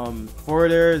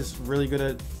 Forward air is really good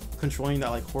at controlling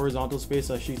that horizontal space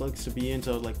that Sheik likes to be in,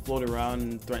 to float around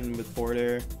and threaten with forward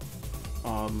air.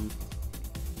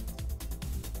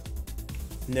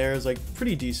 Nair is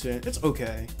pretty decent. It's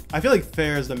okay. I feel like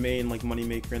fair is the main money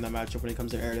maker in that matchup when it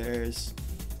comes to air to airs.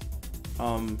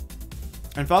 And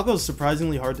Falco is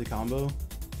surprisingly hard to combo.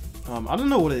 I don't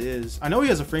know what it is. I know he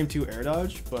has a frame 2 air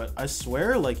dodge, but I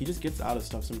swear he just gets out of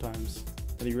stuff sometimes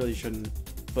that he really shouldn't.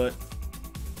 But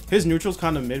his neutral's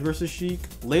kind of mid versus Sheik.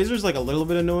 Laser's a little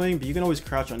bit annoying, but you can always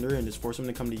crouch under and just force him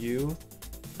to come to you.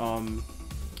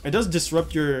 It does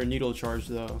disrupt your needle charge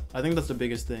though. I think that's the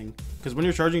biggest thing, because when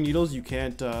you're charging needles, you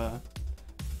can't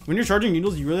when you're charging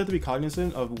needles, you really have to be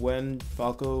cognizant of when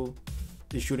Falco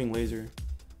is shooting laser,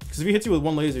 because if he hits you with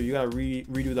 1 laser, you gotta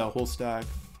redo that whole stack,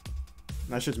 and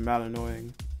that shit's mad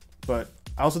annoying. But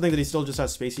I also think that he still just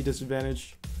has spacey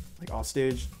disadvantage, off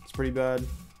stage. It's pretty bad.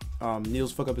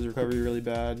 Needles fuck up his recovery really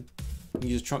bad. You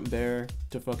use Trump Bear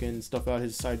to fucking stuff out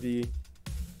his side B.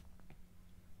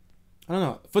 I don't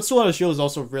know. Footstool out of shield is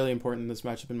also really important in this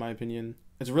matchup, in my opinion.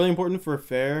 It's really important for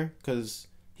fair because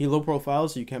he low profile,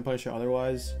 so you can't punish it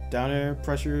otherwise. Down air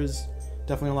pressure is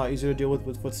definitely a lot easier to deal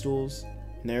with footstools.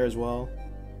 Nair as well.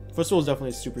 Footstool is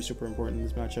definitely super important in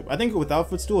this matchup. I think without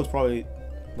footstool, it's probably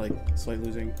slight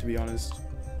losing, to be honest.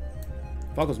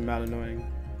 Falco's mad annoying,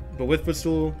 but with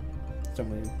footstool, it's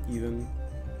definitely even.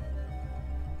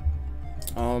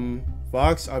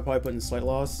 Fox, I'd probably put in slight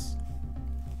loss.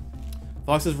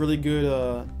 Fox has really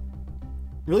good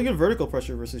vertical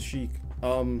pressure versus Sheik.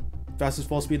 Fastest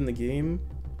fall speed in the game.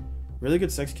 Really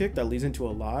good sex kick that leads into a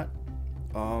lot.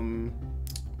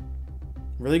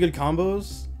 Really good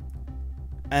combos.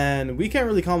 And we can't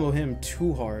really combo him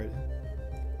too hard.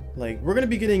 We're gonna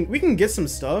be getting, we can get some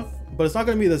stuff, but it's not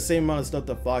gonna be the same amount of stuff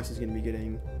that Fox is gonna be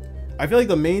getting. I feel like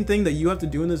the main thing that you have to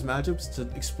do in this matchup is to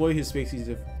exploit his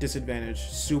spacey disadvantage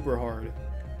super hard.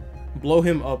 Blow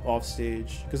him up off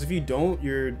stage, because if you don't,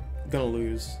 you're gonna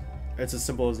lose. It's as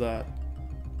simple as that.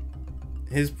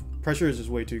 His pressure is just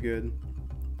way too good.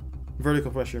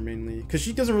 Vertical pressure mainly, because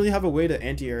she doesn't really have a way to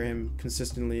anti-air him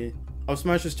consistently. Up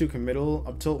smash is too committal.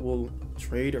 Up tilt will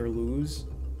trade or lose,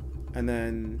 and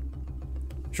then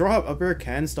short hop up air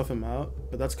can stuff him out,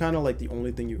 but that's kind of the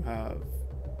only thing you have.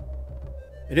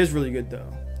 It is really good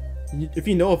though. If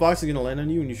you know a fox is gonna land on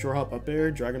you and you short hop up there,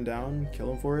 drag him down,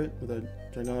 kill him for it with a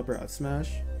drag down upper F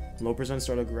smash. Low percent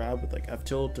start a grab with like F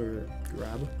tilt or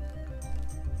grab.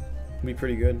 It'd be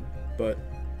pretty good, but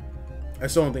I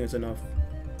still don't think it's enough.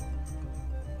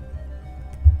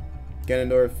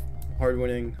 Ganondorf, hard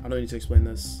winning. I don't need to explain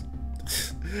this.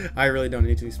 I really don't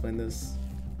need to explain this.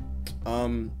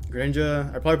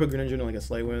 Greninja, I probably put Greninja in like a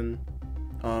slight win.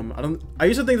 I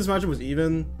used to think this matchup was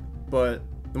even, but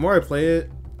the more I play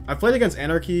it, I played against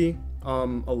Anarchy a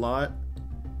lot,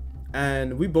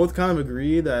 and we both kind of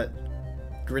agree that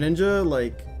Greninja,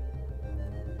 like,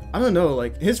 I don't know,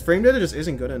 like his frame data just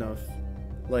isn't good enough.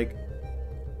 Like,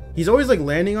 he's always like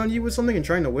landing on you with something and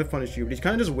trying to whiff punish you, but he's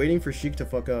kind of just waiting for Sheik to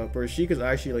fuck up, whereas Sheik is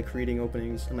actually like creating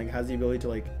openings and like has the ability to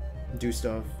like do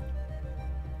stuff.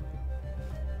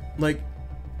 Like,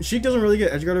 Sheik doesn't really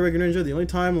get edge guarded by Greninja. The only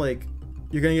time like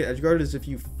you're gonna get edge guarded is if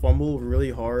you fumble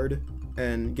really hard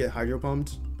and get hydro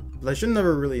pumped. But that should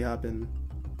never really happen.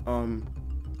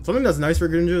 Something that's nice for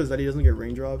Greninja is that he doesn't get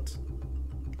rain dropped.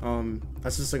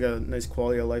 That's just like a nice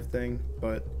quality of life thing,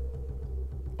 but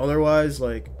otherwise,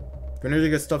 like,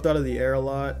 Greninja gets stuffed out of the air a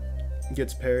lot,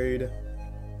 gets parried,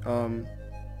 and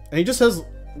he just has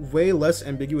way less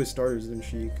ambiguous starters than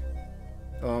Sheik.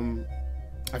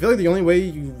 I feel like the only way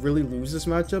you really lose this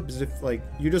matchup is if like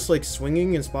you're just like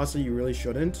swinging in spots that you really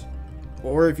shouldn't,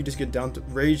 or if you just get down to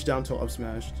rage down till up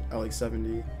smashed at like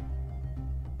 70.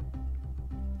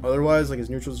 Otherwise, like his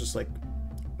neutral is just like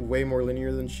way more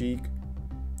linear than Sheik.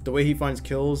 The way he finds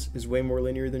kills is way more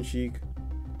linear than Sheik.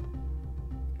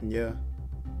 And yeah,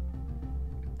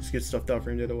 just get stuffed out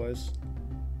frame data wise.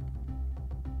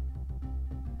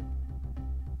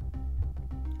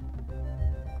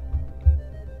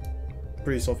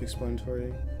 Pretty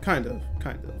self-explanatory. Kind of.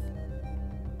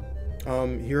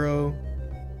 Hero.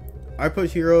 I put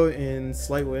Hero in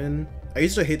slight win. I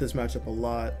used to hate this matchup a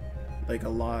lot. Like, a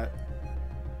lot.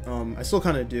 I still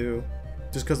kind of do.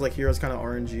 Just because, like, Hero's kind of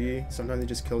RNG. Sometimes he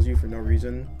just kills you for no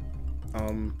reason.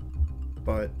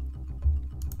 But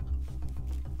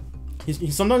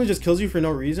he sometimes just kills you for no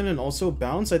reason. And also,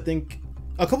 Bounce, I think...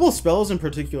 A couple of spells in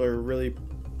particular are really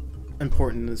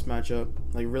important in this matchup.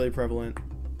 Like, really prevalent.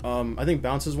 I think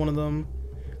Bounce is one of them,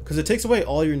 because it takes away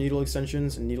all your needle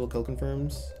extensions and needle kill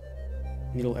confirms,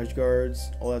 needle edge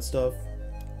guards, all that stuff.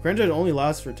 Granted, it only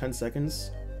lasts for 10 seconds,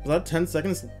 but that 10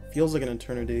 seconds feels like an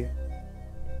eternity.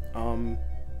 I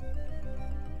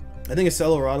think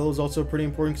Accelerado is also pretty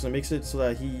important because it makes it so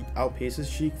that he outpaces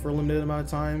Sheik for a limited amount of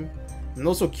time, and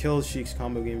also kills Sheik's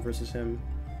combo game versus him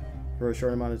for a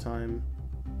short amount of time.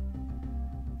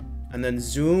 And then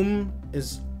Zoom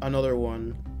is another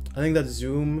one. I think that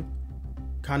Zoom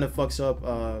kind of fucks up,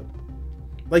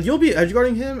 like, you'll be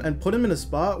edgeguarding him and put him in a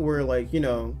spot where, like, you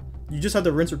know, you just have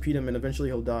to rinse repeat him and eventually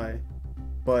he'll die.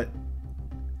 But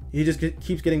he just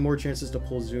keeps getting more chances to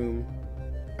pull Zoom.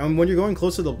 And when you're going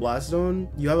close to the blast zone,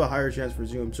 you have a higher chance for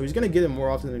Zoom. So he's going to get it more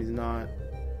often than he's not.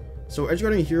 So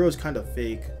edgeguarding Hero is kind of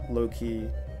fake, low-key.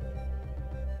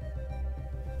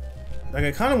 Like,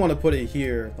 I kind of want to put it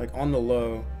here, like, on the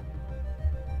low.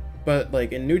 But,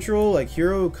 like, in neutral, like,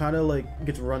 Hero kind of, like,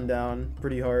 gets run down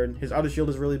pretty hard. His auto shield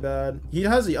is really bad. He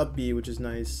has the up B, which is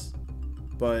nice.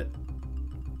 But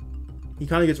he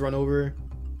kind of gets run over.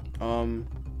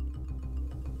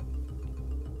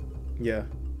 Yeah.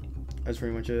 That's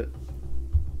pretty much it.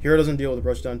 Hero doesn't deal with the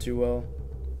brush down too well.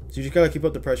 So you just gotta keep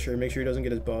up the pressure and make sure he doesn't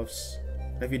get his buffs.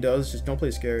 And if he does, just don't play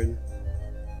scared.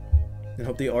 And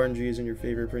hope the RNG is in your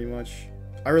favor, pretty much.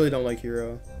 I really don't like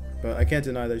Hero. But I can't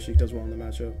deny that Sheik does well in the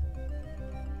matchup.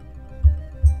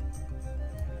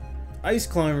 Ice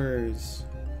Climbers.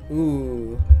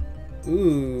 Ooh.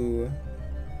 Ooh.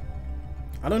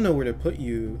 I don't know where to put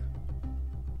you.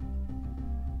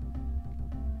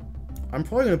 I'm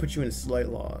probably going to put you in a slight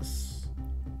loss.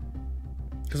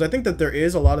 Because I think that there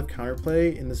is a lot of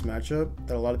counterplay in this matchup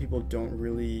that a lot of people don't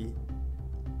really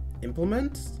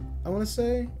implement, I want to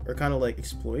say. Or kind of like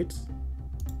exploit.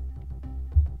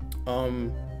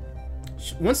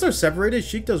 Once they're separated,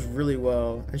 Sheik does really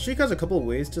well. And Sheik has a couple of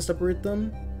ways to separate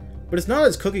them. But it's not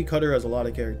as cookie cutter as a lot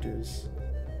of characters.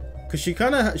 Because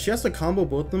she has to combo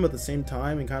both of them at the same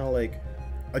time and kind of like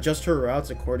adjust her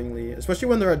routes accordingly. Especially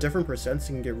when they're at different percents,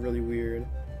 it can get really weird.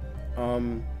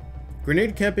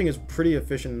 Grenade camping is pretty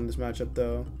efficient in this matchup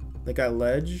though. Like at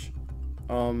ledge,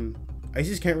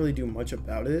 Ices can't really do much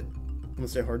about it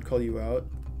unless they hard call you out.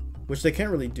 Which they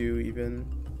can't really do even.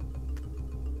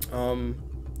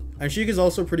 And Sheik is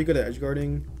also pretty good at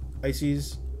edgeguarding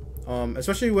Ices.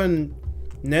 Especially when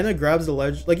Nana grabs the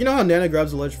ledge. Like, you know how Nana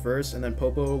grabs the ledge first and then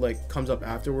Popo like comes up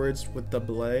afterwards with the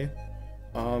belay?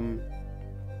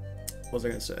 What was I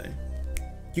gonna say?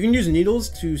 You can use needles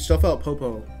to stuff out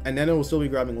Popo, and Nana will still be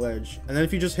grabbing ledge. And then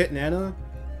if you just hit Nana,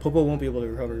 Popo won't be able to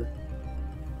recover.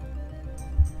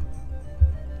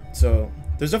 So,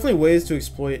 there's definitely ways to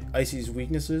exploit Icy's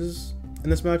weaknesses in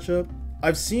this matchup.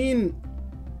 I've seen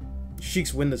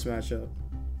Sheiks win this matchup.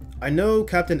 I know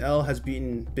Captain L has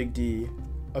beaten Big D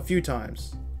a few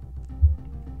times.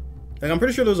 Like, I'm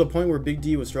pretty sure there was a point where Big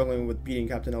D was struggling with beating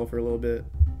Captain L for a little bit.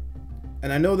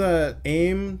 And I know that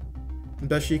AIM,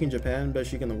 best Sheik in Japan, best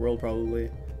Sheik in the world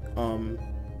probably,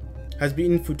 has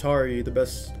beaten Futari, the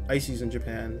best Icies in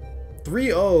Japan,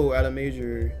 3-0 at a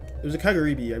major. It was a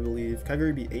Kaguribi, I believe.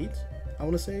 Kaguribi 8, I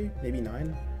want to say, maybe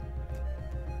 9.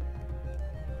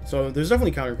 So there's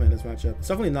definitely counterplay in this matchup. It's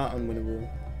definitely not unwinnable,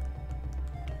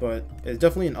 but it's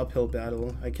definitely an uphill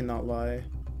battle, I cannot lie.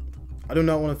 I do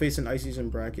not want to face an Icies in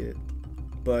bracket,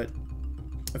 but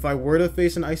if I were to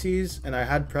face an Icies and I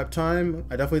had prep time,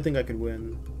 I definitely think I could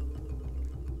win.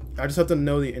 I just have to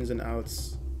know the ins and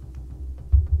outs.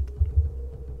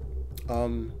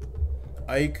 Ike,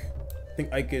 I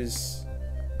think Ike is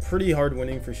pretty hard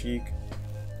winning for Sheik.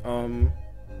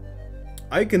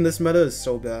 Ike in this meta is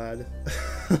so bad.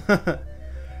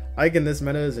 Ike in this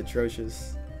meta is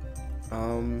atrocious.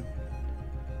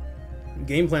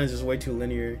 Game plan is just way too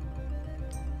linear.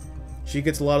 She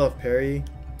gets a lot off parry,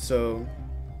 so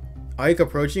Ike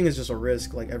approaching is just a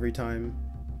risk like every time.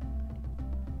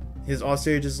 His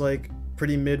offstage is like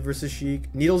pretty mid versus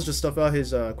Sheik. Needles just stuff out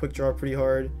his quick draw pretty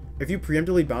hard. If you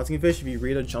preemptively bouncing fish, if you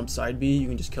read a jump side B, you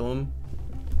can just kill him.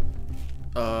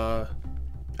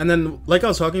 And then like I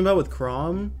was talking about with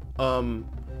Crom,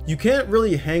 you can't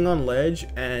really hang on ledge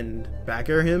and back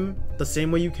air him the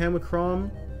same way you can with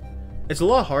Crom. It's a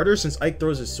lot harder since Ike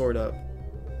throws his sword up.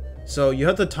 So you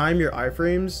have to time your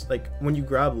iframes, like when you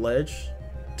grab ledge,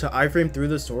 to iframe through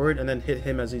the sword and then hit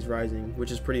him as he's rising,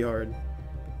 which is pretty hard.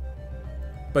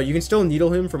 But you can still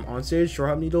needle him from onstage, short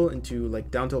hop needle into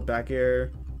like down tilt back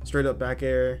air, straight up back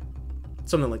air,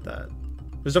 something like that.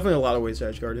 There's definitely a lot of ways to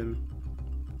edge guard him.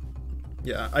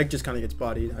 Yeah, Ike just kind of gets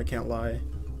bodied, I can't lie.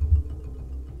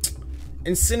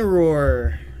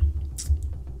 Incineroar.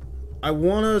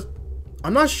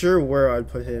 I'm not sure where I'd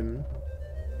put him.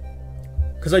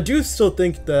 Because I do still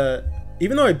think that,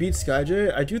 even though I beat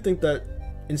SkyJ, I do think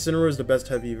that Incineroar is the best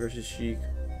heavy versus Sheik.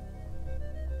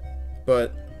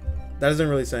 But that isn't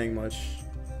really saying much.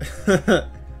 I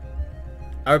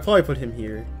would probably put him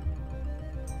here.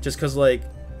 Just because, like,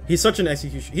 he's such an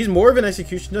execution. He's more of an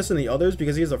executionist than the others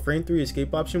because he has a frame 3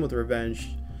 escape option with Revenge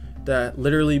that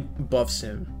literally buffs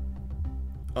him.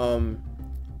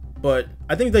 But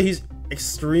I think that he's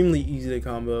extremely easy to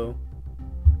combo.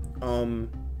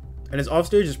 And his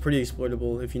offstage is pretty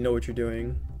exploitable if you know what you're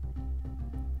doing.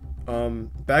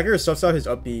 Backer stuffs out his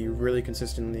up B really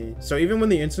consistently. So even when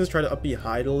the instants try to up B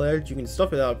high to ledge, you can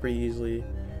stuff it out pretty easily.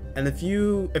 And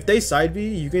if they side B,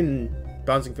 you can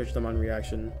bouncing fish them on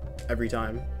reaction every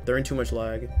time. They're in too much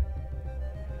lag.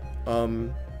 But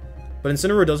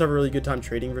Incineroar does have a really good time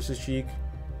trading versus Sheik.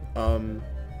 And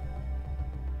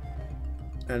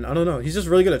I don't know, he's just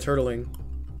really good at turtling.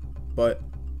 But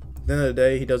at the end of the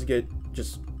day, he does get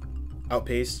just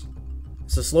outpaced.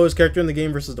 It's the slowest character in the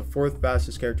game versus the 4th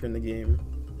fastest character in the game.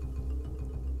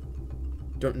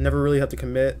 Never really have to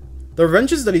commit. The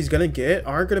revenges that he's gonna get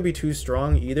aren't gonna be too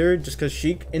strong either, just because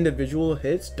Sheik individual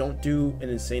hits don't do an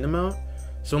insane amount.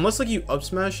 So unless like you up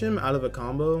smash him out of a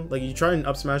combo, like you try and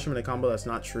up smash him in a combo that's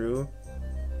not true,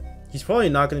 he's probably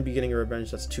not gonna be getting a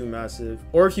revenge that's too massive.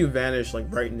 Or if you vanish like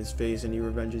right in his face and he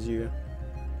revenges you,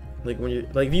 like when you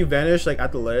if you vanish like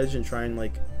at the ledge and try and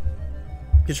like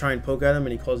you try and poke at him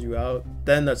and he calls you out,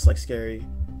 then that's like scary.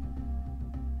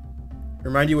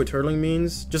 Remind you what turtling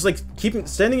means? Just like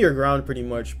standing your ground pretty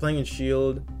much, playing in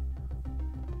shield,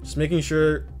 just making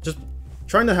sure, just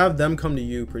trying to have them come to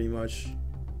you pretty much.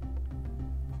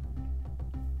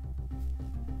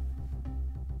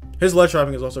 His ledge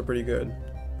trapping is also pretty good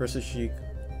versus Sheik,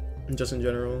 just in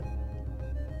general.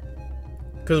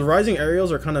 Because rising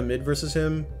aerials are kind of mid versus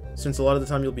him, since a lot of the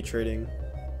time you'll be trading.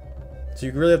 So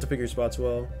you really have to pick your spots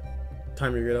well,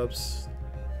 time your get-ups.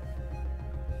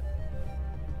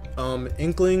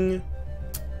 Inkling.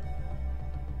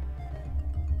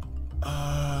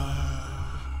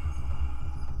 I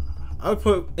would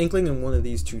put Inkling in one of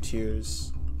these two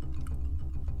tiers.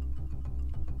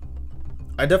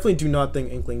 I definitely do not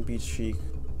think Inkling beats Sheik.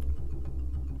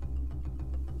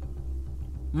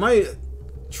 My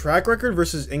track record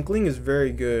versus Inkling is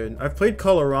very good. I've played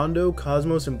Colorado,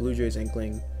 Cosmos, and Blue Jays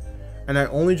Inkling. And I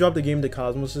only dropped the game to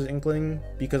Cosmos' Inkling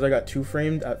because I got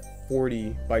 2-framed at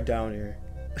 40 by down air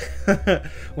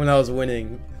when I was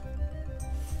winning.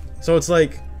 So it's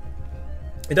like,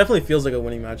 it definitely feels like a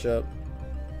winning matchup.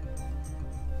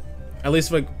 At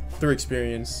least like through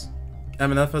experience.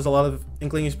 MNF has a lot of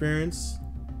Inkling experience.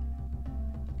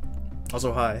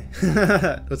 Also, hi.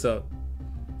 What's up?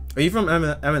 Are you from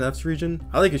MNF's region?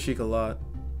 I like his Sheik a lot.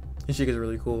 His Sheik is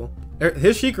really cool.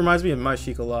 His Sheik reminds me of my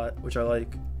Sheik a lot, which I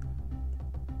like.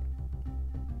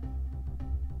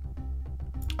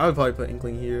 I would probably put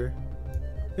Inkling here.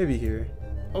 Maybe here.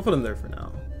 I'll put him there for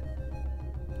now.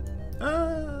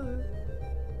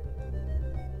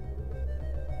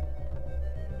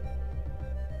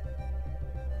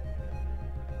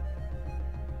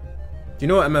 Do you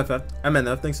know what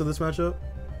MNF thinks of this matchup?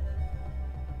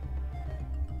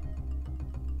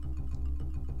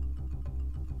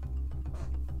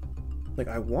 Like,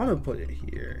 I want to put it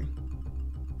here.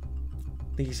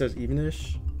 I think he says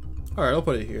evenish. Alright, I'll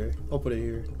put it here. I'll put it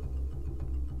here.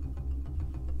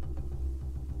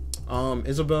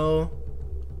 Isabel.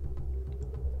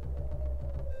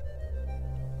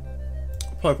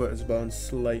 I'll probably put Isabel in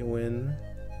slight win.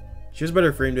 She has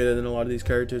better frame data than a lot of these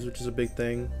characters, which is a big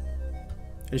thing.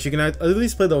 And she can at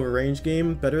least play the range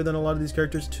game better than a lot of these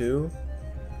characters too.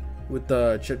 With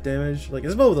the chip damage. Like,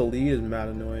 Isabel with a lead is mad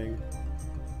annoying.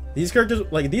 These characters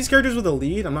with a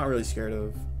lead, I'm not really scared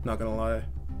of. Not gonna lie.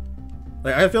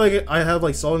 Like, I feel like I have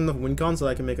like solid enough win con so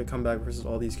that I can make a comeback versus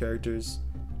all these characters.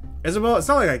 Isabel, it's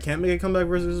not like I can't make a comeback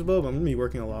versus Isabel, but I'm gonna be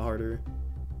working a lot harder.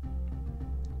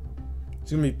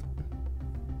 It's gonna be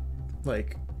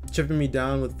like chipping me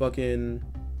down with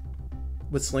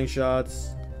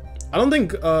slingshots. I don't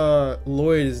think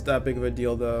Lloyd is that big of a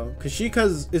deal though, cause Sheik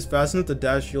is fast enough to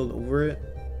dash shield over it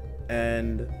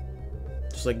and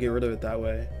just like get rid of it that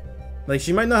way. Like,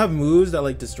 she might not have moves that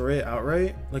like destroy it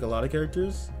outright, like a lot of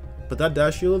characters, but that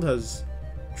dash shield has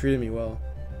treated me well.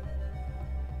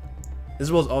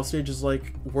 Isabel's offstage is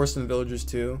like worse than villagers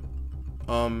too.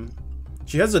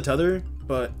 She has a tether,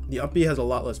 but the up B has a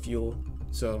lot less fuel,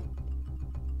 so.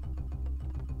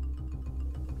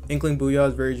 Inkling Booyah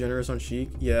is very generous on Sheik.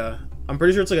 Yeah, I'm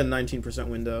pretty sure it's like a 19%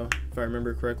 window, if I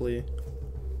remember correctly.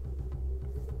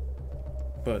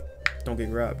 But don't get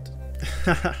grabbed.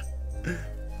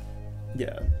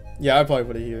 Yeah, I'd probably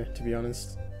put it here, to be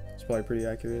honest. It's probably pretty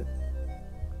accurate.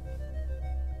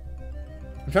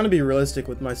 I'm trying to be realistic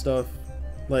with my stuff.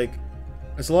 Like,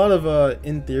 it's a lot of,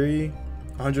 in theory,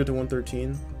 100 to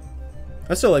 113.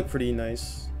 That's still, like, pretty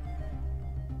nice.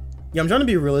 Yeah, I'm trying to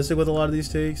be realistic with a lot of these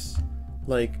takes.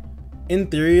 Like, in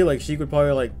theory, like, Sheik would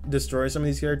probably, like, destroy some of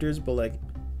these characters, but, like,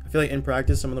 I feel like in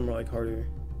practice, some of them are, like, harder.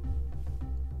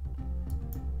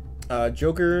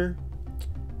 Joker.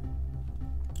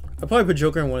 I'll probably put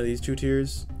Joker in one of these two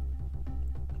tiers.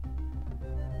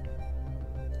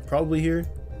 Probably here.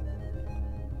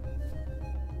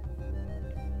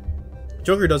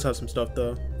 Joker does have some stuff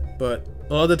though, but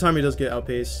a lot of the time he does get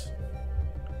outpaced.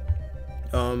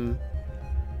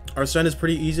 Arsene is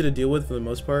pretty easy to deal with for the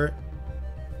most part.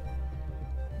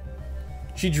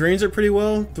 She drains it pretty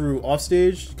well through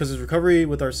offstage because his recovery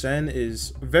with Arsene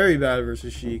is very bad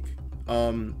versus Sheik.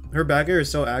 Her back air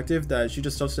is so active that she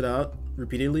just stuffs it out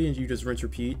repeatedly and you just rinse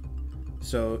repeat.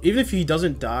 So even if he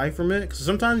doesn't die from it, because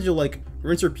sometimes you'll like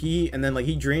rinse repeat and then like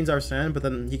he drains Arsene, but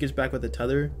then he gets back with a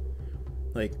tether.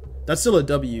 Like, that's still a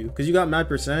W because you got mad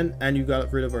percent and you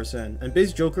got rid of Arsene. And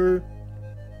base Joker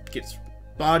gets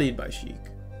bodied by Sheik.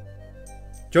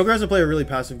 Joker has to play a really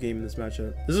passive game in this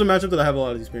matchup. This is a matchup that I have a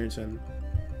lot of experience in.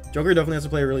 Joker definitely has to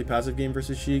play a really passive game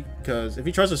versus Sheik because if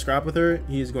he tries to scrap with her,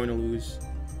 he is going to lose.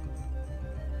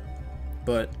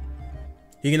 But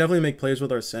he can definitely make plays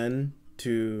with Arsene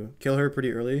to kill her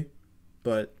pretty early.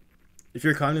 But if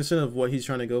you're cognizant of what he's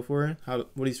trying to go for,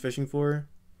 what he's fishing for,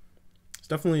 it's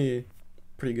definitely a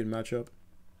pretty good matchup.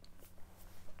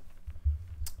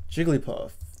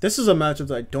 Jigglypuff. This is a matchup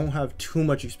that I don't have too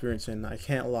much experience in, I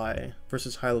can't lie,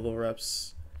 versus high level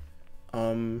reps.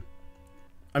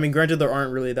 I mean, granted there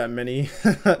aren't really that many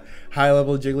high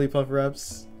level Jigglypuff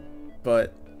reps,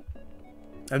 but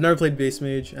I've never played base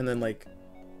mage and then like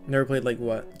never played like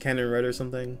what, Cannon Red or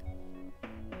something.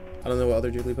 I don't know what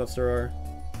other Jigglypuffs there are,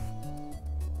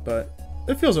 but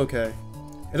it feels okay.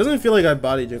 It doesn't feel like I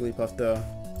body Jigglypuff though.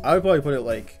 I would probably put it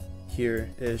like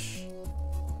here-ish.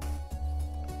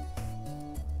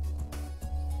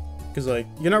 Because like,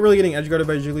 you're not really getting edge guarded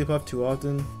by Jigglypuff too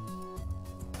often.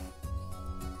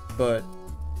 But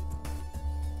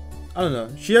I don't know.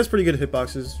 She has pretty good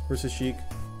hitboxes versus Sheik.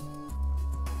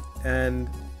 And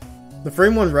the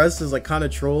frame 1 rest is like kind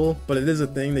of troll, but it is a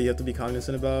thing that you have to be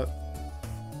cognizant about.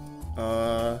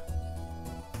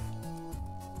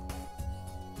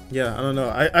 Yeah, I don't know.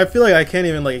 I feel like I can't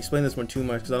even like explain this one too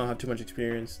much because I don't have too much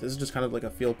experience. This is just kind of like a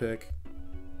feel pick.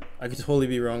 I could totally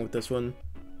be wrong with this one.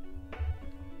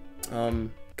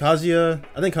 Kazuya,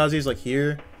 I think Kazuya is like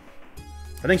here.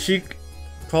 I think Sheik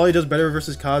probably does better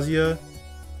versus Kazuya.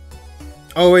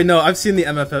 Oh wait, no, I've seen the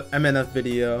MNF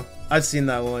video. I've seen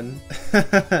that one.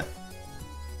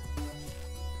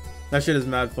 That shit is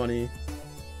mad funny.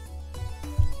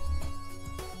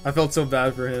 I felt so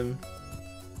bad for him.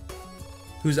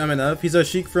 Who's MNF? He's a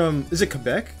Sheik from... Is it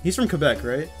Quebec? He's from Quebec,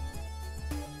 right?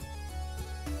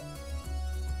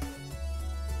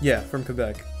 Yeah, from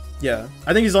Quebec. Yeah,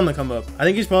 I think he's on the come up. I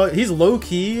think he's probably... He's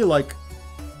low-key, like...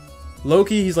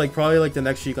 Low-key, he's like probably like the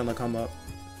next Sheik on the come up.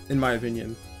 In my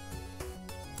opinion.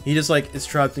 He just like is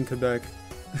trapped in Quebec.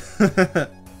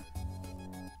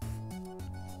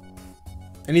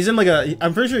 And he's in like a...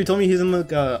 I'm pretty sure he told me he's in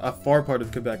like a far part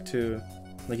of Quebec too.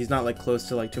 Like he's not like close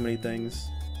to like too many things.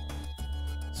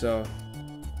 So...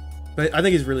 But I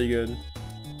think he's really good.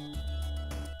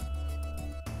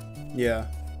 Yeah.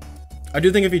 I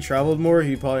do think if he traveled more,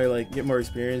 he'd probably like get more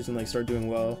experience and like start doing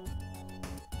well.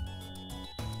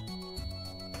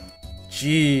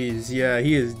 Jeez, yeah,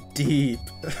 he is deep.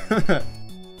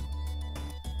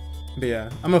 But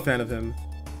yeah, I'm a fan of him.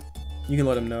 You can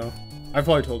let him know. I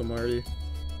probably told him already.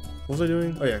 What was I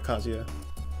doing? Oh yeah, Kazuya.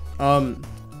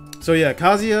 So yeah,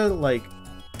 Kazuya, like,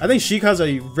 I think Sheik has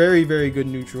a very, very good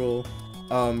neutral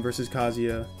versus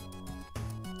Kazuya.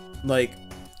 Like,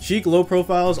 Sheik low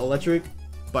profiles electric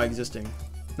by existing.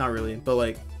 Not really, but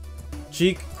like,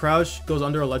 Sheik crouch goes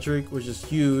under electric, which is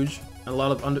huge, and a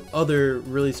lot of other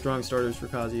really strong starters for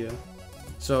Kazuya.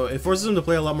 So it forces him to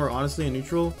play a lot more honestly and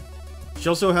neutral. She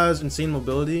also has insane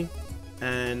mobility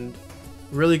and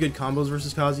really good combos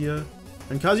versus Kazuya.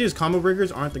 And Kazuya's combo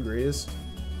breakers aren't the greatest.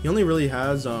 He only really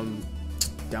has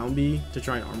down B to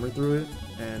try and armor through it.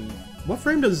 And what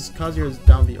frame does Kazuya's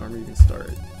down B armor even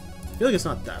start? I feel like it's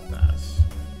not that fast.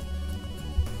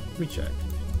 Let me check.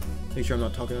 Make sure I'm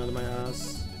not talking out of my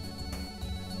ass.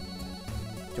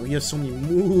 Yo, he has so many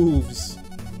moves.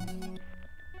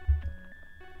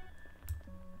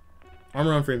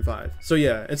 Armor on frame 5. So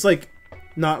yeah, it's like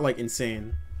not like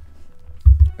insane.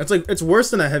 It's like it's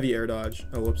worse than a heavy air dodge.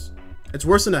 Oh whoops. It's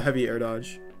worse than a heavy air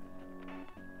dodge.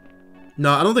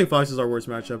 No, I don't think Fox is our worst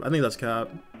matchup. I think that's cap.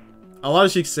 A lot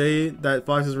of Sheiks say that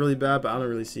Fox is really bad, but I don't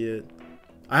really see it.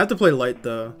 I have to play light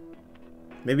though.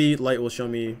 Maybe light will show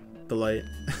me the light.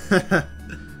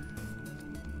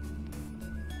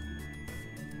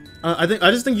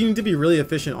 I just think you need to be really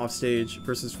efficient off stage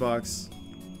versus Fox.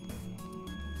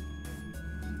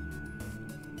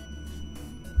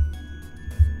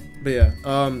 But yeah,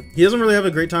 he doesn't really have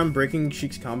a great time breaking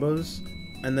Sheik's combos,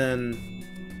 and then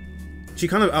she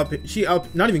kind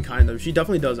of not even kind of, she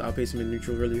definitely does outpace him in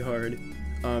neutral really hard.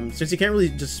 Since he can't really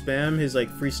just spam his like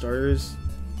free starters,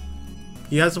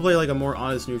 he has to play like a more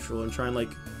honest neutral and try and like,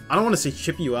 I don't want to say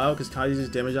chip you out because Kazuya's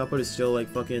damage output is still like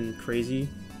fucking crazy,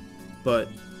 but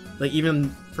like even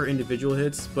for individual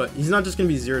hits, but he's not just gonna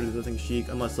be 0 to nothing Sheik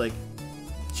unless like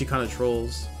she kind of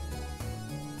trolls.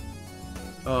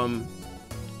 I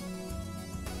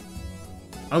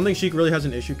don't think Sheik really has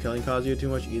an issue killing Kazuya too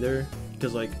much either,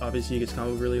 because like obviously he gets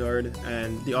comboed really hard,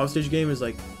 and the offstage game is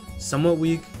like somewhat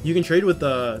weak. You can trade with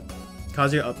the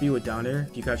Kazuya up B with down air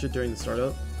if you catch it during the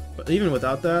startup, but even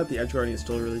without that, the edge guarding is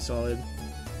still really solid.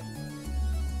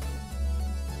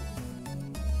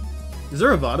 Is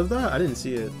there a VOD of that? I didn't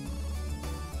see it.